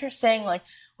and interesting. Like,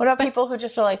 what about people who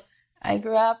just are like, I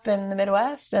grew up in the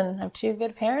Midwest and have 2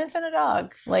 good parents and a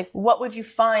dog. Like, what would you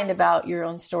find about your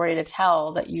own story to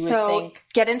tell that you would think?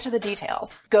 Get into the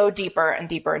details. Go deeper and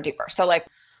deeper and deeper. So like,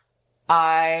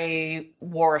 I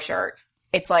wore a shirt.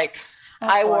 It's like,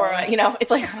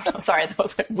 it's like, I'm sorry, that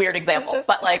was a weird example,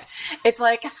 but like, it's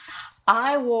like,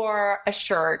 I wore a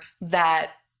shirt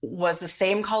that was the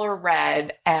same color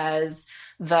red as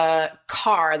the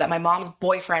car that my mom's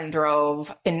boyfriend drove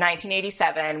in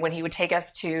 1987 when he would take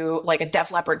us to like a Def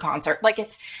Leppard concert. Like,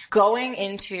 it's going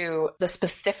into the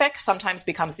specific sometimes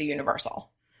becomes the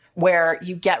universal, where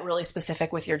you get really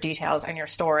specific with your details and your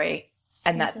story,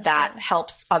 and that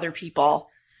helps other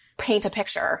people paint a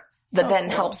picture that then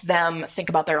helps them think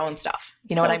about their own stuff.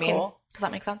 You know what I mean? Cool. Does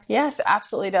that make sense? Yes, it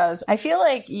absolutely does. I feel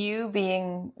like you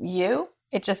being you,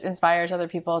 it just inspires other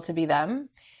people to be them.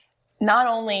 Not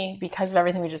only because of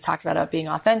everything we just talked about being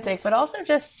authentic, but also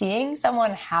just seeing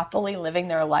someone happily living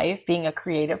their life, being a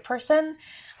creative person,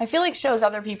 I feel like shows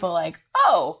other people like,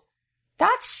 oh,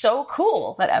 that's so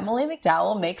cool that Emily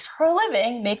McDowell makes her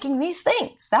living making these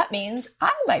things. That means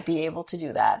I might be able to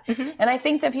do that. Mm-hmm. And I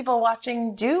think that people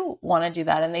watching do want to do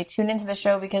that. And they tune into the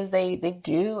show because they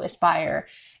do aspire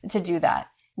to do that.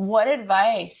 What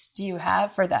advice do you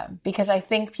have for them? Because I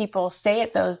think people stay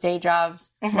at those day jobs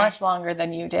much longer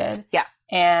than you did. Yeah.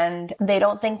 And they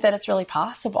don't think that it's really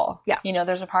possible. Yeah. You know,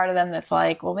 there's a part of them that's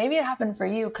like, well, maybe it happened for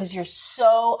you because you're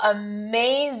so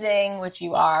amazing, which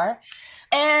you are.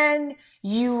 And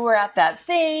you were at that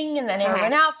thing, and then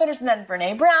Urban Outfitters, and then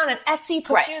Brene Brown, and Etsy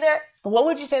puts you there. But what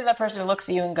would you say to that person who looks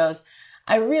at you and goes,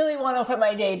 I really want to quit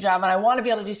my day job, and I want to be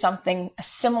able to do something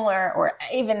similar or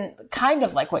even kind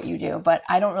of like what you do, but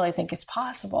I don't really think it's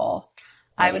possible?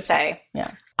 I would say,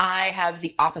 I have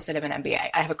the opposite of an MBA.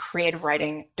 I have a creative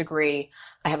writing degree.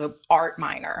 I have an art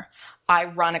minor. I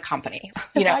run a company.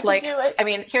 You know, like, I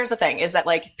mean, here's the thing is that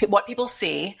like what people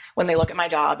see when they look at my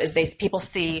job is people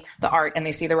see the art and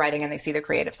they see the writing and they see the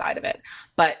creative side of it.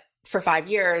 But for 5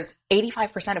 years,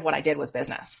 85% of what I did was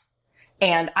business.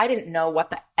 And I didn't know what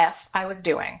the F I was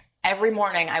doing. Every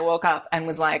morning I woke up and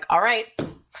was like, all right,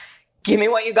 give me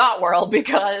what you got, world,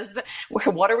 because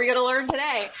what are we going to learn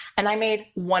today? And I made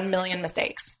 1 million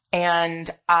mistakes, and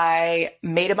I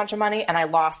made a bunch of money, and I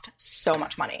lost so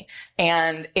much money,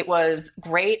 and it was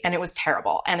great and it was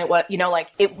terrible. And it was, you know,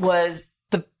 like it was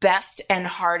the best and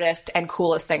hardest and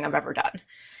coolest thing I've ever done.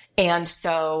 And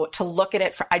so to look at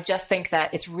it, I just think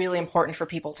that it's really important for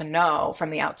people to know from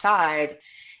the outside,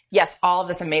 yes, all of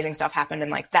this amazing stuff happened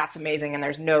and like, that's amazing. And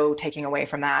there's no taking away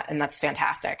from that. And that's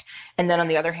fantastic. And then on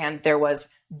the other hand, there was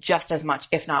just as much,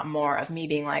 if not more, of me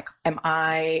being like, am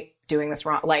I doing this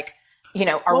wrong? Like, you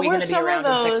know, are we going to be around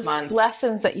in 6 months?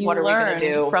 Lessons that you what are we learned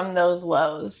do? From those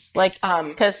lows? Like,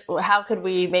 because how could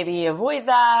we maybe avoid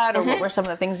that? Or what were some of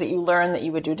the things that you learned that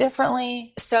you would do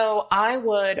differently? So I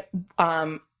would,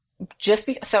 just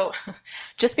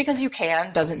because you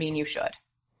can doesn't mean you should,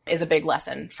 is a big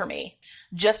lesson for me.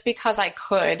 Just because I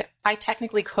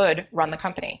technically could run the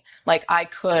company. Like I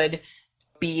could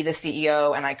be the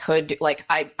CEO and I could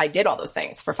I did all those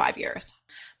things for 5 years.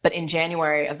 But in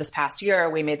January of this past year,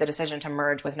 we made the decision to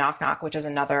merge with Knock Knock, which is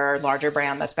another larger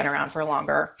brand that's been around for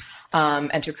longer,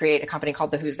 and to create a company called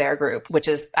the Who's There Group, which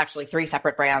is actually 3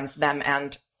 separate brands, them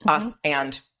and us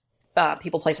and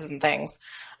People, Places, and Things.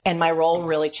 And my role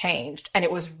really changed. And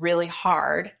it was really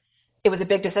hard. It was a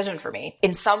big decision for me.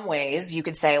 In some ways, you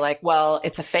could say like, well,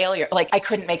 it's a failure. Like I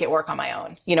couldn't make it work on my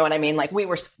own. You know what I mean? Like we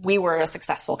were a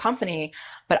successful company,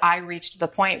 but I reached the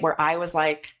point where I was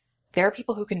like, there are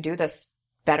people who can do this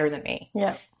better than me.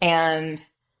 Yeah. And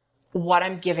what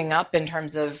I'm giving up in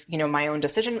terms of, you know, my own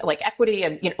decision, like equity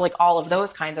and, you know, like all of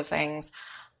those kinds of things,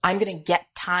 I'm going to get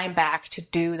time back to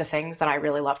do the things that I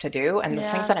really love to do and the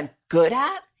things that I'm good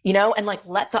at, you know, and like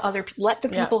let the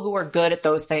people who are good at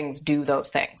those things do those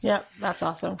things. Yeah. That's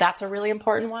awesome. That's a really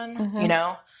important one, you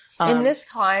know? In this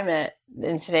climate,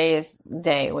 in today's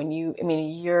day,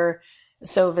 you're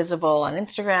so visible on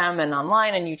Instagram and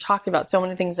online, and you talked about so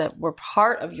many things that were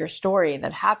part of your story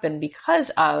that happened because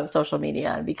of social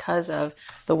media and because of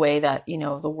the way that, you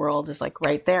know, the world is like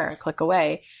right there, a click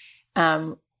away.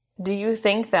 Do you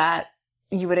think that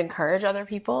you would encourage other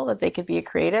people that they could be a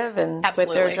creative and quit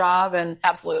their job? And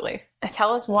absolutely.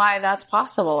 Tell us why that's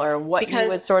possible, or what you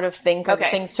would sort of think of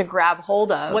things to grab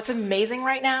hold of. What's amazing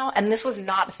right now, and this was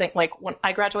not a thing, like when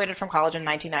I graduated from college in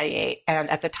 1998, and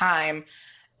at the time,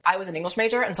 I was an English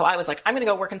major. And so I was like, I'm going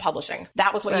to go work in publishing.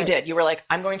 That was what you did. You were like,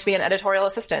 I'm going to be an editorial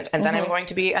assistant. And then I'm going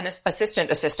to be an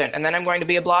assistant. And then I'm going to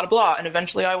be a blah, blah, blah. And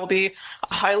eventually I will be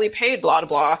a highly paid blah, blah,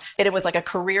 blah. And it was like a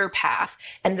career path.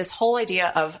 And this whole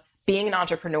idea of being an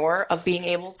entrepreneur, of being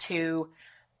able to,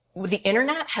 the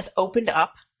internet has opened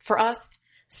up for us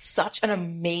such an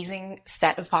amazing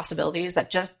set of possibilities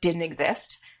that just didn't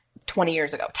exist 20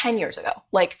 years ago, 10 years ago.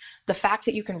 Like the fact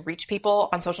that you can reach people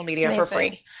on social media for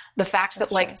free. The fact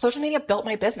that like social media built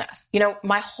my business. You know,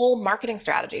 my whole marketing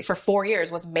strategy for 4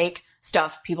 years was make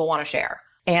stuff people want to share.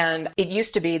 And it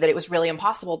used to be that it was really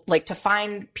impossible, like to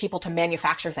find people to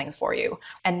manufacture things for you.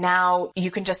 And now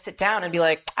you can just sit down and be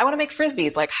like, I want to make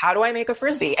Frisbees. Like, how do I make a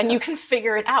Frisbee? And you can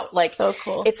figure it out. Like, so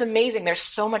cool. It's amazing. There's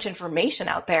so much information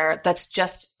out there that's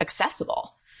just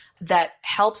accessible that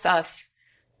helps us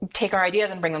take our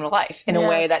ideas and bring them to life in a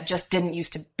way that just didn't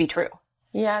used to be true.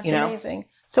 Yeah, it's amazing.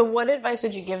 So what advice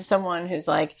would you give someone who's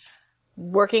like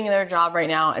working in their job right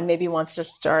now and maybe wants to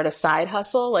start a side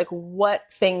hustle? Like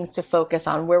what things to focus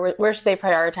on? Where should they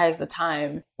prioritize the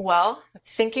time? Well,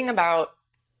 thinking about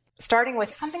starting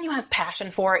with something you have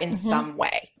passion for in some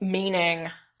way,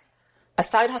 meaning a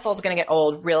side hustle is going to get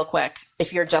old real quick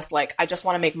if you're just like, I just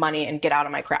want to make money and get out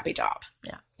of my crappy job.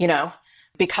 Yeah. You know?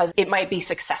 Because it might be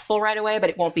successful right away, but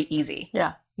it won't be easy.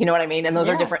 Yeah. You know what I mean? And those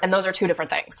are different, and those are two different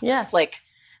things. Yes. Like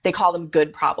they call them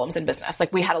good problems in business.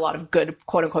 Like we had a lot of good,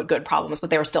 quote unquote, good problems, but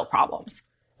they were still problems.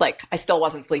 Like I still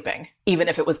wasn't sleeping, even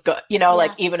if it was good, you know,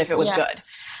 like even if it was good.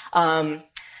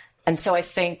 And so I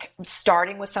think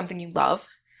starting with something you love,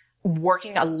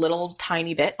 working a little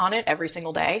tiny bit on it every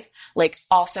single day, like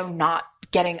also not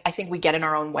getting, I think we get in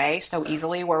our own way so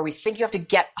easily where we think you have to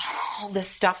get all this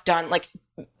stuff done. Like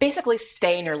basically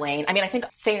stay in your lane. I mean, I think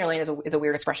stay in your lane is a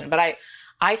weird expression, but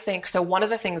I think so. One of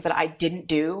the things that I didn't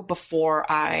do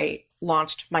before I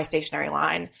launched my stationery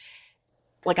line,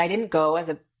 like I didn't go as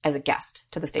a guest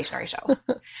to the stationery show,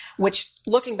 which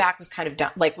looking back was kind of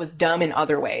dumb, like was dumb in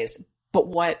other ways. But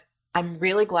what I'm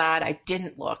really glad I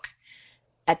didn't look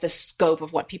at the scope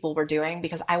of what people were doing,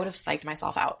 because I would have psyched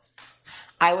myself out.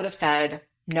 I would have said,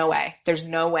 no way. There's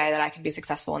no way that I can be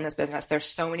successful in this business. There's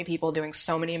so many people doing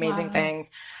so many amazing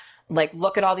things. Like,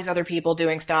 look at all these other people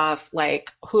doing stuff.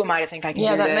 Like, who am I to think I can do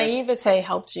this? Yeah, that naivete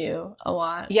helped you a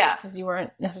lot. Yeah. Because you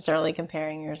weren't necessarily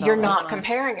comparing yourself. You're not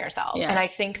comparing yourself. Yeah. And I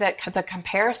think that the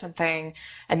comparison thing,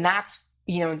 and that's,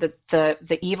 you know,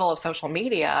 the evil of social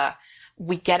media,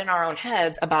 we get in our own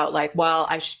heads about like, well,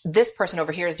 this person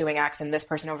over here is doing X and this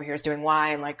person over here is doing Y.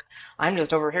 And like, I'm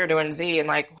just over here doing Z and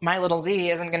like my little Z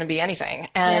isn't going to be anything.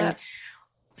 And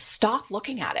stop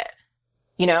looking at it.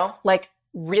 you know, like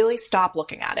really stop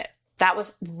looking at it. That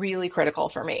was really critical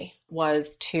for me,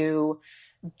 was to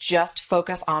just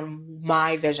focus on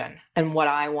my vision and what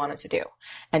I wanted to do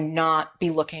and not be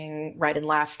looking right and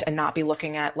left and not be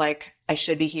looking at like, I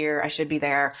should be here, I should be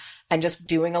there, and just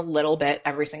doing a little bit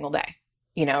every single day.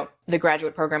 You know, the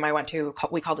graduate program I went to,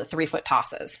 we called it 3-foot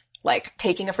tosses, like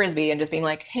taking a Frisbee and just being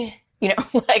like, hey, you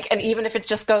know, like, and even if it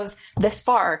just goes this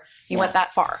far, you went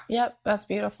that far. Yep. That's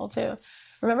beautiful too.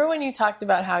 Remember when you talked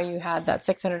about how you had that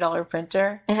 $600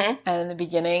 printer and in the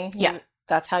beginning,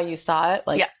 that's how you saw it?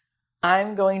 Like,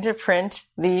 I'm going to print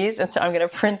these, and so I'm going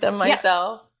to print them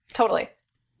myself. Yeah, totally.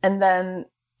 And then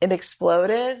it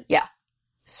exploded. Yeah.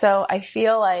 So I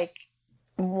feel like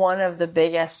one of the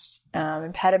biggest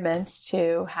impediments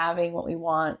to having what we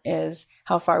want is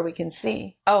how far we can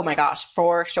see. Oh my gosh,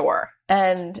 for sure.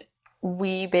 And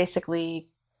we basically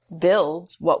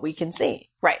build what we can see.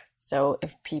 Right. So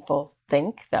if people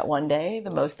think that one day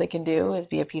the most they can do is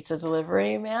be a pizza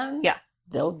delivery man,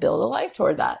 they'll build a life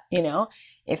toward that. You know,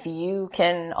 if you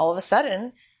can all of a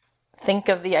sudden think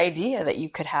of the idea that you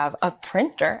could have a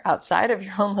printer outside of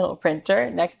your own little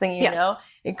printer, next thing you know,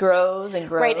 it grows and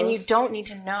grows. Right. And you don't need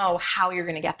to know how you're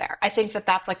going to get there. I think that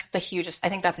that's like the hugest, I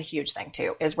think that's a huge thing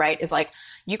too, is like,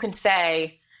 you can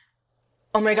say,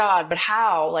 oh my God, but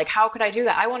how? Like, how could I do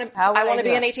that? I want to be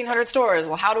in 1,800 stores.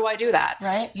 Well, how do I do that?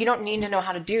 Right. You don't need to know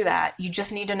how to do that. You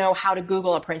just need to know how to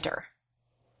Google a printer.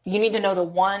 You need to know the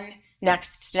one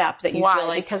next step that you feel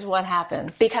like. Because what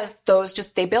happens? Because those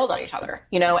they build on each other,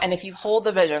 you know? And if you hold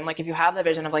the vision, like if you have the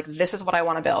vision of like, this is what I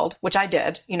want to build, which I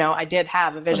did, you know, I did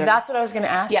have a vision. That's what I was going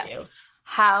to ask you.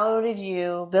 How did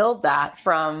you build that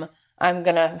from, I'm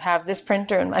going to have this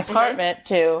printer in my apartment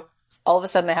to all of a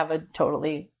sudden I have a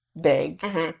totally big,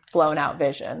 blown out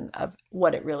vision of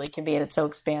what it really can be, and it's so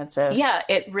expansive. Yeah,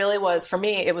 it really was. For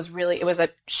me, it was a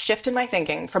shift in my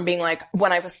thinking from being like,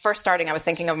 when I was first starting, I was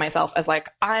thinking of myself as like,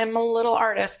 I'm a little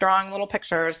artist drawing little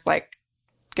pictures, like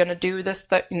gonna do this,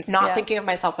 not thinking of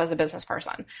myself as a business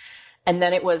person. And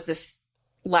then it was this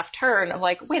left turn of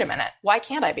like, wait a minute, why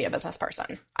can't I be a business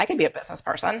person? I can be a business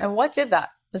person. And what did that?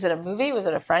 Was it a movie? Was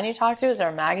it a friend you talked to? Was there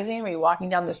a magazine? Were you walking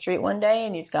down the street one day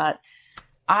and you've got...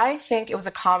 I think it was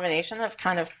a combination of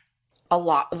kind of a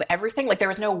lot of everything. Like there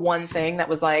was no one thing that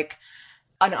was like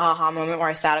an aha moment where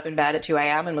I sat up in bed at 2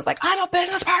 a.m. and was like, I'm a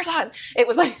business person. It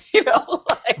was like, you know,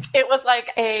 like it was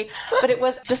like but it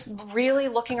was just really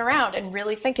looking around and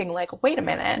really thinking like, wait a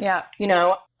minute. Yeah. You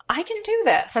know, I can do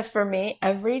this. Because for me,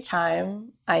 every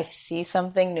time I see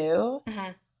something new,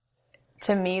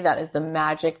 to me, that is the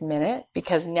magic minute,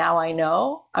 because now I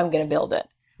know I'm going to build it.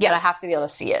 Yeah. But I have to be able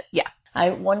to see it. Yeah.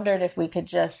 I wondered if we could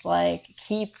just like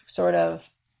keep sort of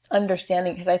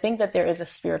understanding, because I think that there is a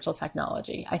spiritual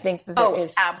technology. I think that there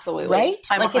is. Absolutely. Right?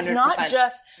 I'm like 100% it's not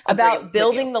just about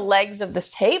building the legs of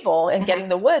this table and getting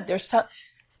the wood. There's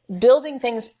building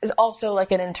things is also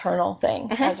like an internal thing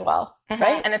as well.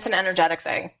 Right? And it's an energetic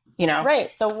thing, you know?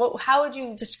 Right. So how would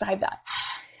you describe that?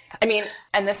 I mean,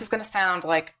 and this is going to sound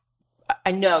like,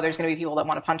 I know there's going to be people that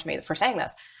want to punch me for saying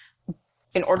this.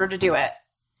 In order to do it,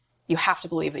 you have to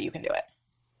believe that you can do it,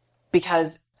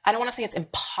 because I don't want to say it's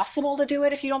impossible to do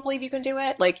it if you don't believe you can do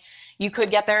it. Like you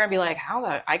could get there and be like,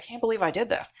 I can't believe I did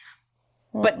this,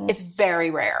 but it's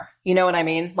very rare. You know what I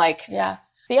mean? Like, yeah.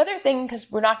 The other thing, because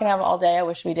we're not going to have all day, I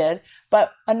wish we did,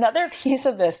 but another piece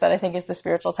of this that I think is the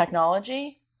spiritual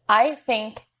technology, I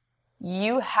think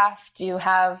you have to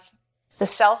have the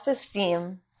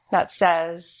self-esteem that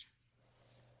says,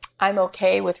 I'm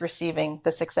okay with receiving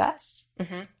the success.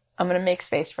 I'm going to make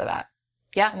space for that.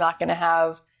 Yeah. I'm not going to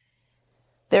have,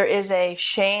 there is a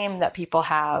shame that people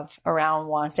have around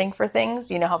wanting for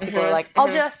things. You know how people are like,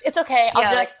 it's okay.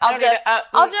 I'm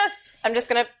just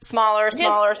going to smaller.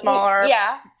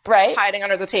 Yeah. Right. Hiding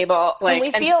under the table.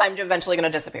 Like, and I'm eventually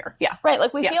going to disappear. Yeah. Right.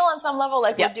 Like we feel on some level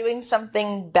like we're doing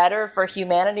something better for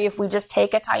humanity if we just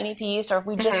take a tiny piece, or if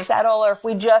we just settle, or if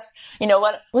we just, you know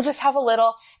what, we'll just have a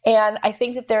little. And I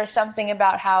think that there's something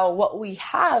about how what we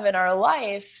have in our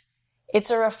life, it's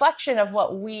a reflection of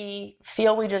what we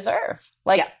feel we deserve.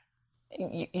 Like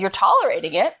you're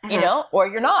tolerating it, you know, or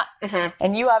you're not.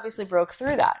 And you obviously broke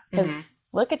through that, because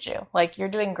look at you, like you're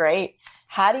doing great.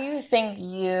 How do you think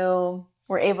you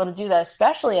were able to do that,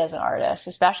 especially as an artist,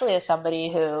 especially as somebody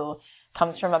who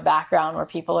comes from a background where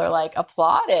people are like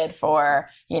applauded for,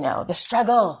 you know, the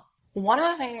struggle? One of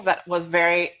the things that was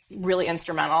really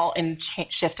instrumental in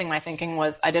shifting my thinking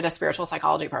was I did a spiritual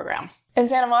psychology program. In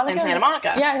Santa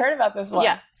Monica? Yeah, I heard about this one.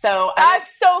 Yeah. So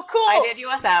that's so cool. I did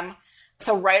USM.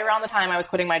 So right around the time I was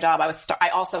quitting my job, I decided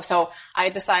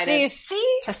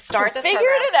to start this program.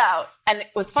 Figured it out. And it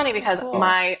was funny because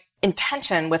my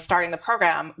intention with starting the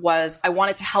program was I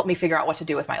wanted to help me figure out what to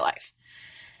do with my life.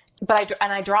 But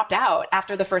I dropped out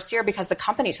after the first year because the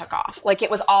company took off. Like,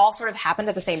 it was all sort of happened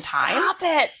at the same time. Stop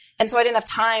it. And so I didn't have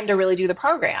time to really do the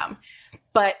program.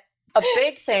 But a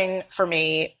big thing for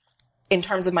me in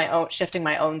terms of my own shifting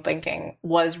my own thinking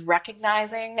was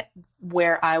recognizing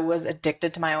where I was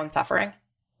addicted to my own suffering.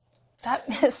 That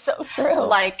is so true.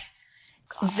 Like,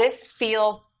 this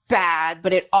feels bad,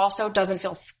 but it also doesn't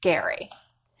feel scary.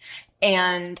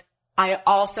 And I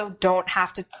also don't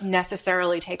have to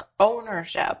necessarily take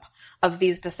ownership of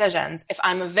these decisions. If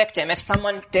I'm a victim, if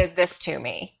someone did this to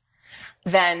me,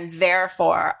 then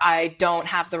therefore I don't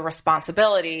have the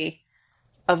responsibility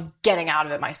of getting out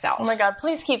of it myself. Oh my God,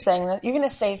 please keep saying that. You're going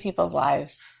to save people's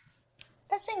lives.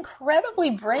 That's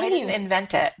incredibly brave. I didn't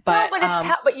invent it, but,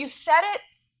 no, but you said it,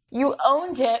 you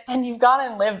owned it, and you've gone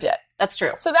and lived it. That's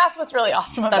true. So that's what's really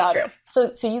awesome about it.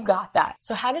 So you got that.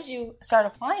 So how did you start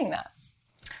applying that?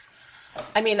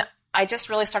 I mean, I just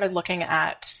really started looking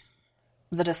at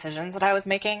the decisions that I was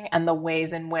making and the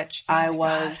ways in which I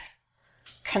was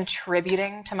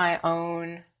contributing to my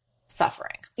own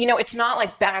suffering. You know, it's not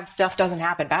like bad stuff doesn't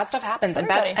happen. Bad stuff happens, and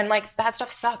bad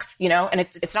stuff sucks, you know? And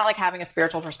it's not like having a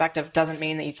spiritual perspective doesn't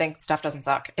mean that you think stuff doesn't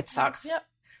suck. It sucks. Yep.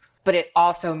 But it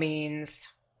also means,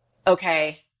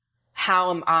 okay,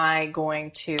 how am I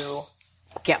going to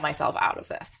get myself out of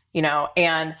this? You know,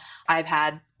 and I've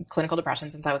had clinical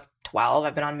depression since I was 12.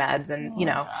 I've been on meds and,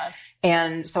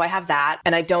 and so I have that.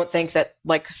 And I don't think that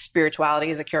like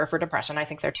spirituality is a cure for depression. I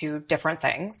think they're two different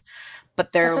things.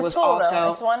 But there was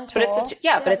also, it's one tool.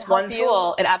 But it's one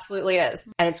tool. It absolutely is.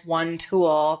 And it's one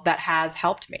tool that has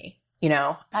helped me, you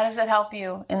know. How does it help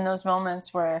you in those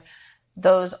moments where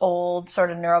those old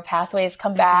sort of neural pathways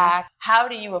come back? How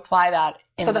do you apply that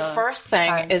in So the first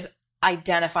thing is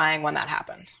identifying when that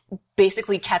happens.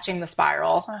 Basically catching the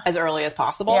spiral as early as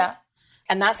possible. Yeah.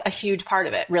 And that's a huge part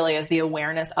of it, really, is the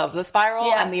awareness of the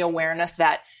spiral and the awareness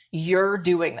that you're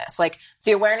doing this. Like,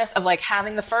 the awareness of, like,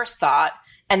 having the first thought,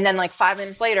 and then, like, 5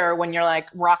 minutes later, when you're, like,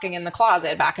 rocking in the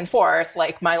closet back and forth,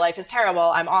 like, my life is terrible,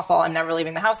 I'm awful, I'm never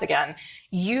leaving the house again.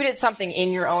 You did something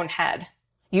in your own head.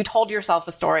 You told yourself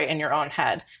a story in your own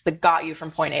head that got you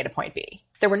from point A to point B.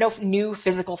 There were no new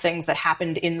physical things that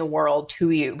happened in the world to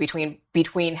you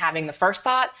between having the first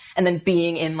thought and then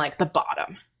being in, like, the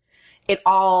bottom. It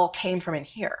all came from in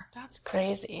here. That's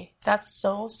crazy. That's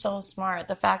so smart.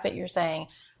 The fact that you're saying,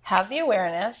 have the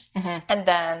awareness and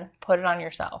then put it on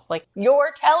yourself. Like,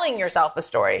 you're telling yourself a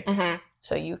story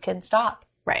so you can stop.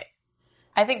 Right.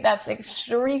 I think that's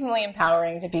extremely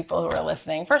empowering to people who are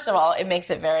listening. First of all, it makes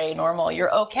it very normal.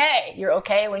 You're okay. You're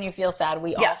okay when you feel sad.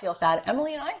 We all feel sad.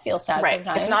 Emily and I feel sad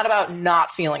sometimes. It's not about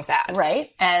not feeling sad.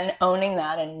 Right. And owning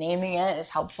that and naming it is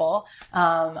helpful.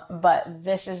 But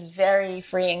this is very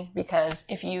freeing, because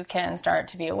if you can start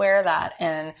to be aware of that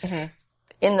and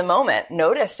in the moment,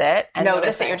 notice it and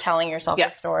notice that you're telling yourself a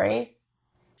story,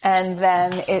 and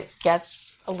then it gets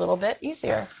a little bit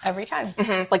easier every time.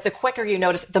 Like, the quicker you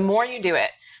notice, the more you do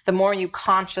it, the more you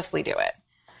consciously do it.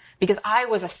 Because I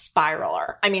was a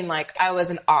spiraler. I mean, like, I was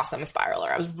an awesome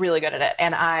spiraler. I was really good at it.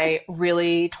 And I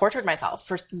really tortured myself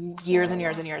for years and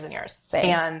years and years and years. Same.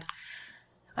 And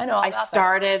I know I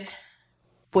started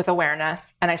with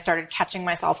awareness, and I started catching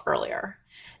myself earlier.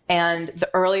 And the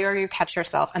earlier you catch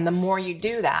yourself and the more you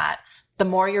do that, the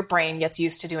more your brain gets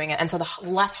used to doing it. And so the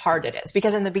less hard it is.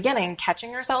 Because in the beginning,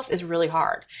 catching yourself is really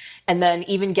hard. And then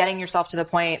even getting yourself to the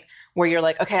point where you're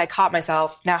like, okay, I caught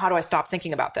myself. Now how do I stop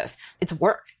thinking about this? It's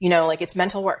work. You know, like, it's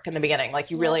mental work in the beginning.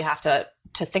 Like, you really have to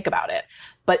think about it.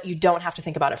 But you don't have to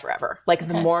think about it forever. Like,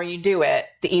 the more you do it,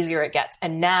 the easier it gets.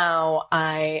 And now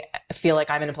I feel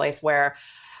like I'm in a place where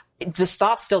the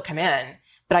thoughts still come in,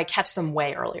 but I catch them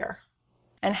way earlier.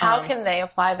 And how can they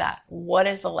apply that? What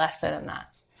is the lesson in that?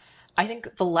 I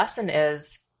think the lesson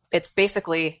is, it's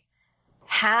basically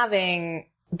having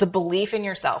the belief in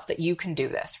yourself that you can do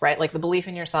this, right? Like, the belief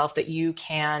in yourself that you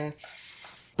can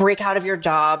break out of your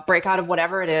job, break out of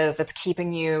whatever it is that's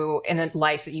keeping you in a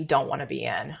life that you don't want to be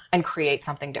in, and create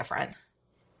something different.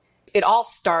 It all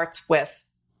starts with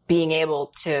being able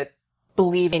to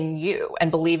believe in you and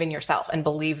believe in yourself and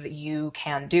believe that you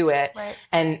can do it. Right.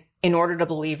 And in order to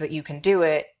believe that you can do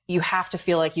it, you have to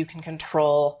feel like you can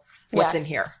control what's in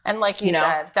here. And like you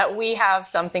said, that we have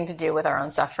something to do with our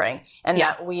own suffering, and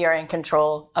that we are in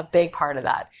control, a big part of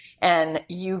that. And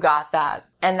you got that.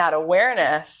 And that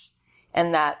awareness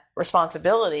and that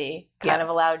responsibility kind of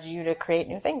allowed you to create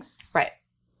new things. Right.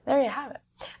 There you have it.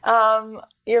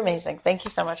 You're amazing. Thank you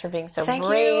so much for being so Thank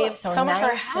brave, you so much nice,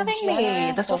 for having so me.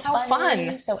 generous, This was so funny,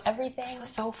 fun. So everything. This was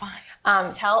so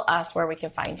fun. Tell us where we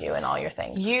can find you and all your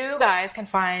things. You guys can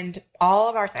find all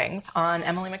of our things on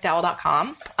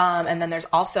EmilyMcDowell.com. And then there's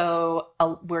also,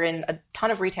 we're in a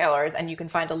ton of retailers, and you can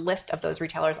find a list of those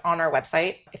retailers on our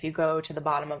website. If you go to the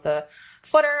bottom of the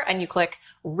footer and you click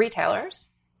retailers,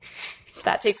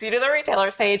 that takes you to the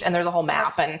retailers page, and there's a whole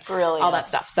map and all that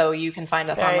stuff. So you can find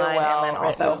us online and then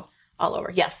also all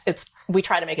over. Yes, we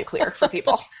try to make it clear for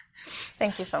people.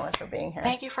 Thank you so much for being here.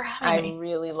 Thank you for having me. I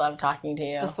really love talking to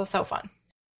you. This was so fun.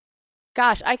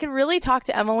 Gosh, I could really talk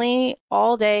to Emily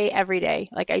all day, every day.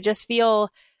 Like, I just feel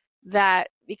that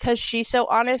because she's so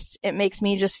honest, it makes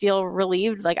me just feel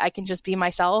relieved. Like, I can just be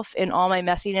myself in all my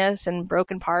messiness and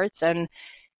broken parts, and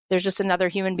there's just another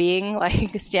human being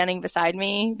like standing beside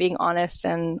me, being honest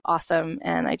and awesome.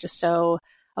 And I just so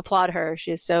applaud her.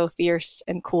 She's so fierce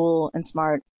and cool and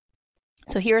smart.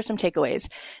 So here are some takeaways.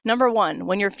 Number 1,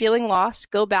 when you're feeling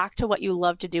lost, go back to what you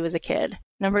loved to do as a kid.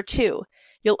 Number 2,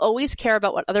 you'll always care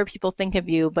about what other people think of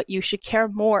you, but you should care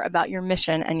more about your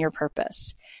mission and your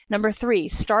purpose. Number 3,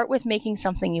 start with making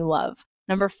something you love.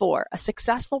 Number 4, a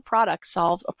successful product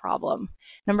solves a problem.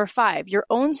 Number 5, your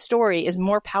own story is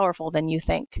more powerful than you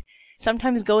think.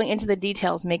 Sometimes going into the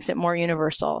details makes it more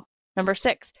universal. Number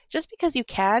 6, just because you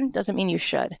can doesn't mean you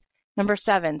should. Number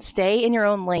 7, stay in your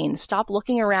own lane. Stop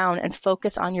looking around and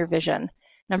focus on your vision.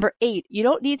 Number 8, you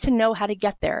don't need to know how to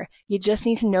get there. You just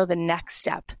need to know the next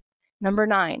step. Number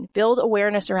 9, build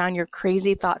awareness around your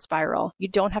crazy thought spiral. You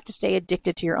don't have to stay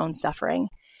addicted to your own suffering.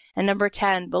 And number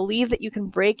 10, believe that you can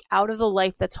break out of the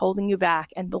life that's holding you back,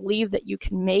 and believe that you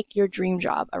can make your dream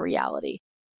job a reality.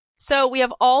 So we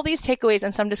have all these takeaways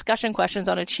and some discussion questions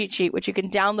on a cheat sheet, which you can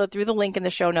download through the link in the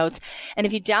show notes. And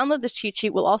if you download this cheat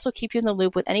sheet, we'll also keep you in the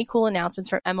loop with any cool announcements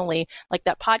from Emily, like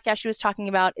that podcast she was talking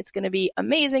about. It's going to be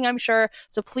amazing, I'm sure.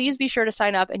 So please be sure to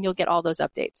sign up and you'll get all those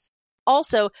updates.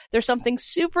 Also, there's something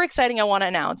super exciting I want to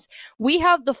announce. We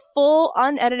have the full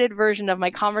unedited version of my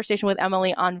conversation with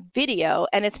Emily on video,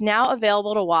 and it's now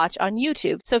available to watch on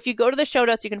YouTube. So if you go to the show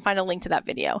notes, you can find a link to that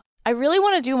video. I really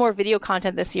want to do more video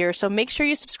content this year, so make sure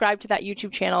you subscribe to that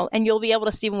YouTube channel and you'll be able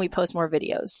to see when we post more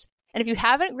videos. And if you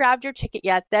haven't grabbed your ticket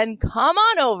yet, then come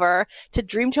on over to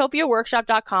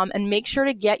DreamtopiaWorkshop.com and make sure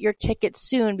to get your ticket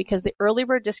soon because the early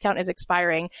bird discount is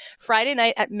expiring Friday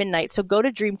night at midnight. So go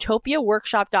to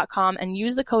DreamtopiaWorkshop.com and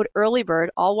use the code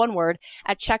EARLYBIRD, all one word,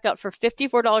 at checkout for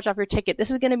 $54 off your ticket.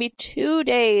 This is going to be 2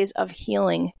 days of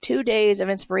healing, 2 days of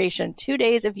inspiration, 2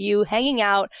 days of you hanging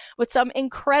out with some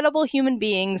incredible human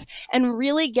beings and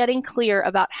really getting clear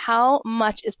about how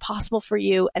much is possible for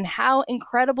you and how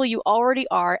incredible you already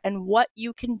are and what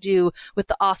you can do with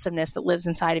the awesomeness that lives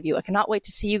inside of you. I cannot wait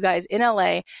to see you guys in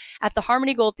LA at the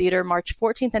Harmony Gold Theater, March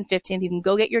 14th and 15th. You can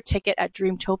go get your ticket at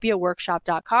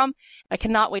DreamtopiaWorkshop.com. I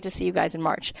cannot wait to see you guys in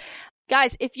March.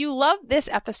 Guys, if you love this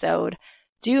episode,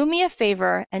 do me a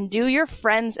favor and do your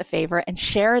friends a favor and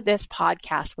share this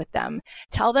podcast with them.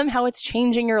 Tell them how it's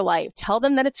changing your life. Tell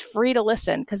them that it's free to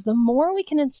listen, because the more we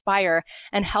can inspire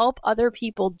and help other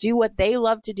people do what they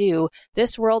love to do,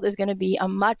 this world is going to be a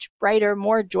much brighter,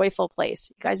 more joyful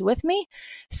place. You guys with me?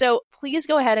 So please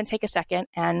go ahead and take a second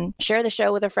and share the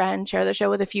show with a friend, share the show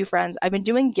with a few friends. I've been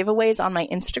doing giveaways on my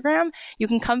Instagram. You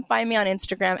can come find me on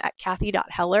Instagram at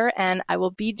Kathy.Heller, and I will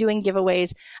be doing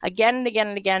giveaways again and again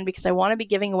and again because I want to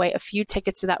be giving away a few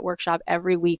tickets to that workshop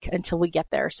every week until we get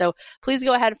there. So please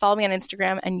go ahead and follow me on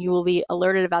Instagram and you will be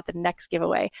alerted about the next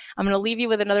giveaway. I'm going to leave you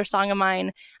with another song of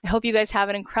mine. I hope you guys have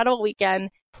an incredible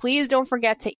weekend. Please don't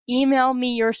forget to email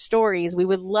me your stories. We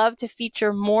would love to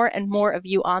feature more and more of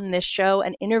you on this show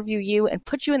and interview you and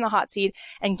put you in the hot seat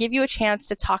and give you a chance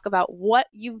to talk about what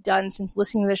you've done since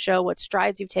listening to the show, what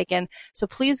strides you've taken. So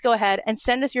please go ahead and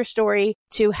send us your story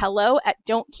to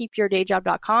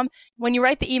hello@don'tkeepyourdayjob.com. When you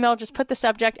write the email, just put the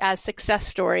subject as success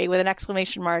story with an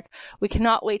exclamation mark. We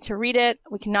cannot wait to read it.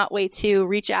 We cannot wait to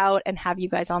reach out and have you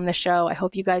guys on the show. I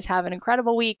hope you guys have an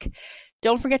incredible week.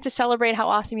 Don't forget to celebrate how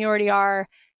awesome you already are.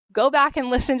 Go back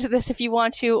and listen to this if you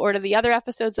want to, or to the other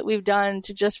episodes that we've done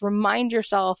to just remind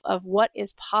yourself of what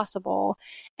is possible.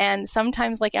 And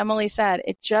sometimes, like Emily said,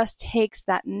 it just takes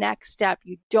that next step.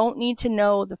 You don't need to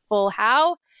know the full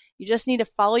how. You just need to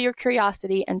follow your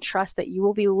curiosity and trust that you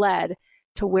will be led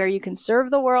to where you can serve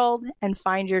the world and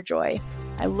find your joy.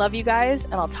 I love you guys,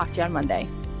 and I'll talk to you on Monday.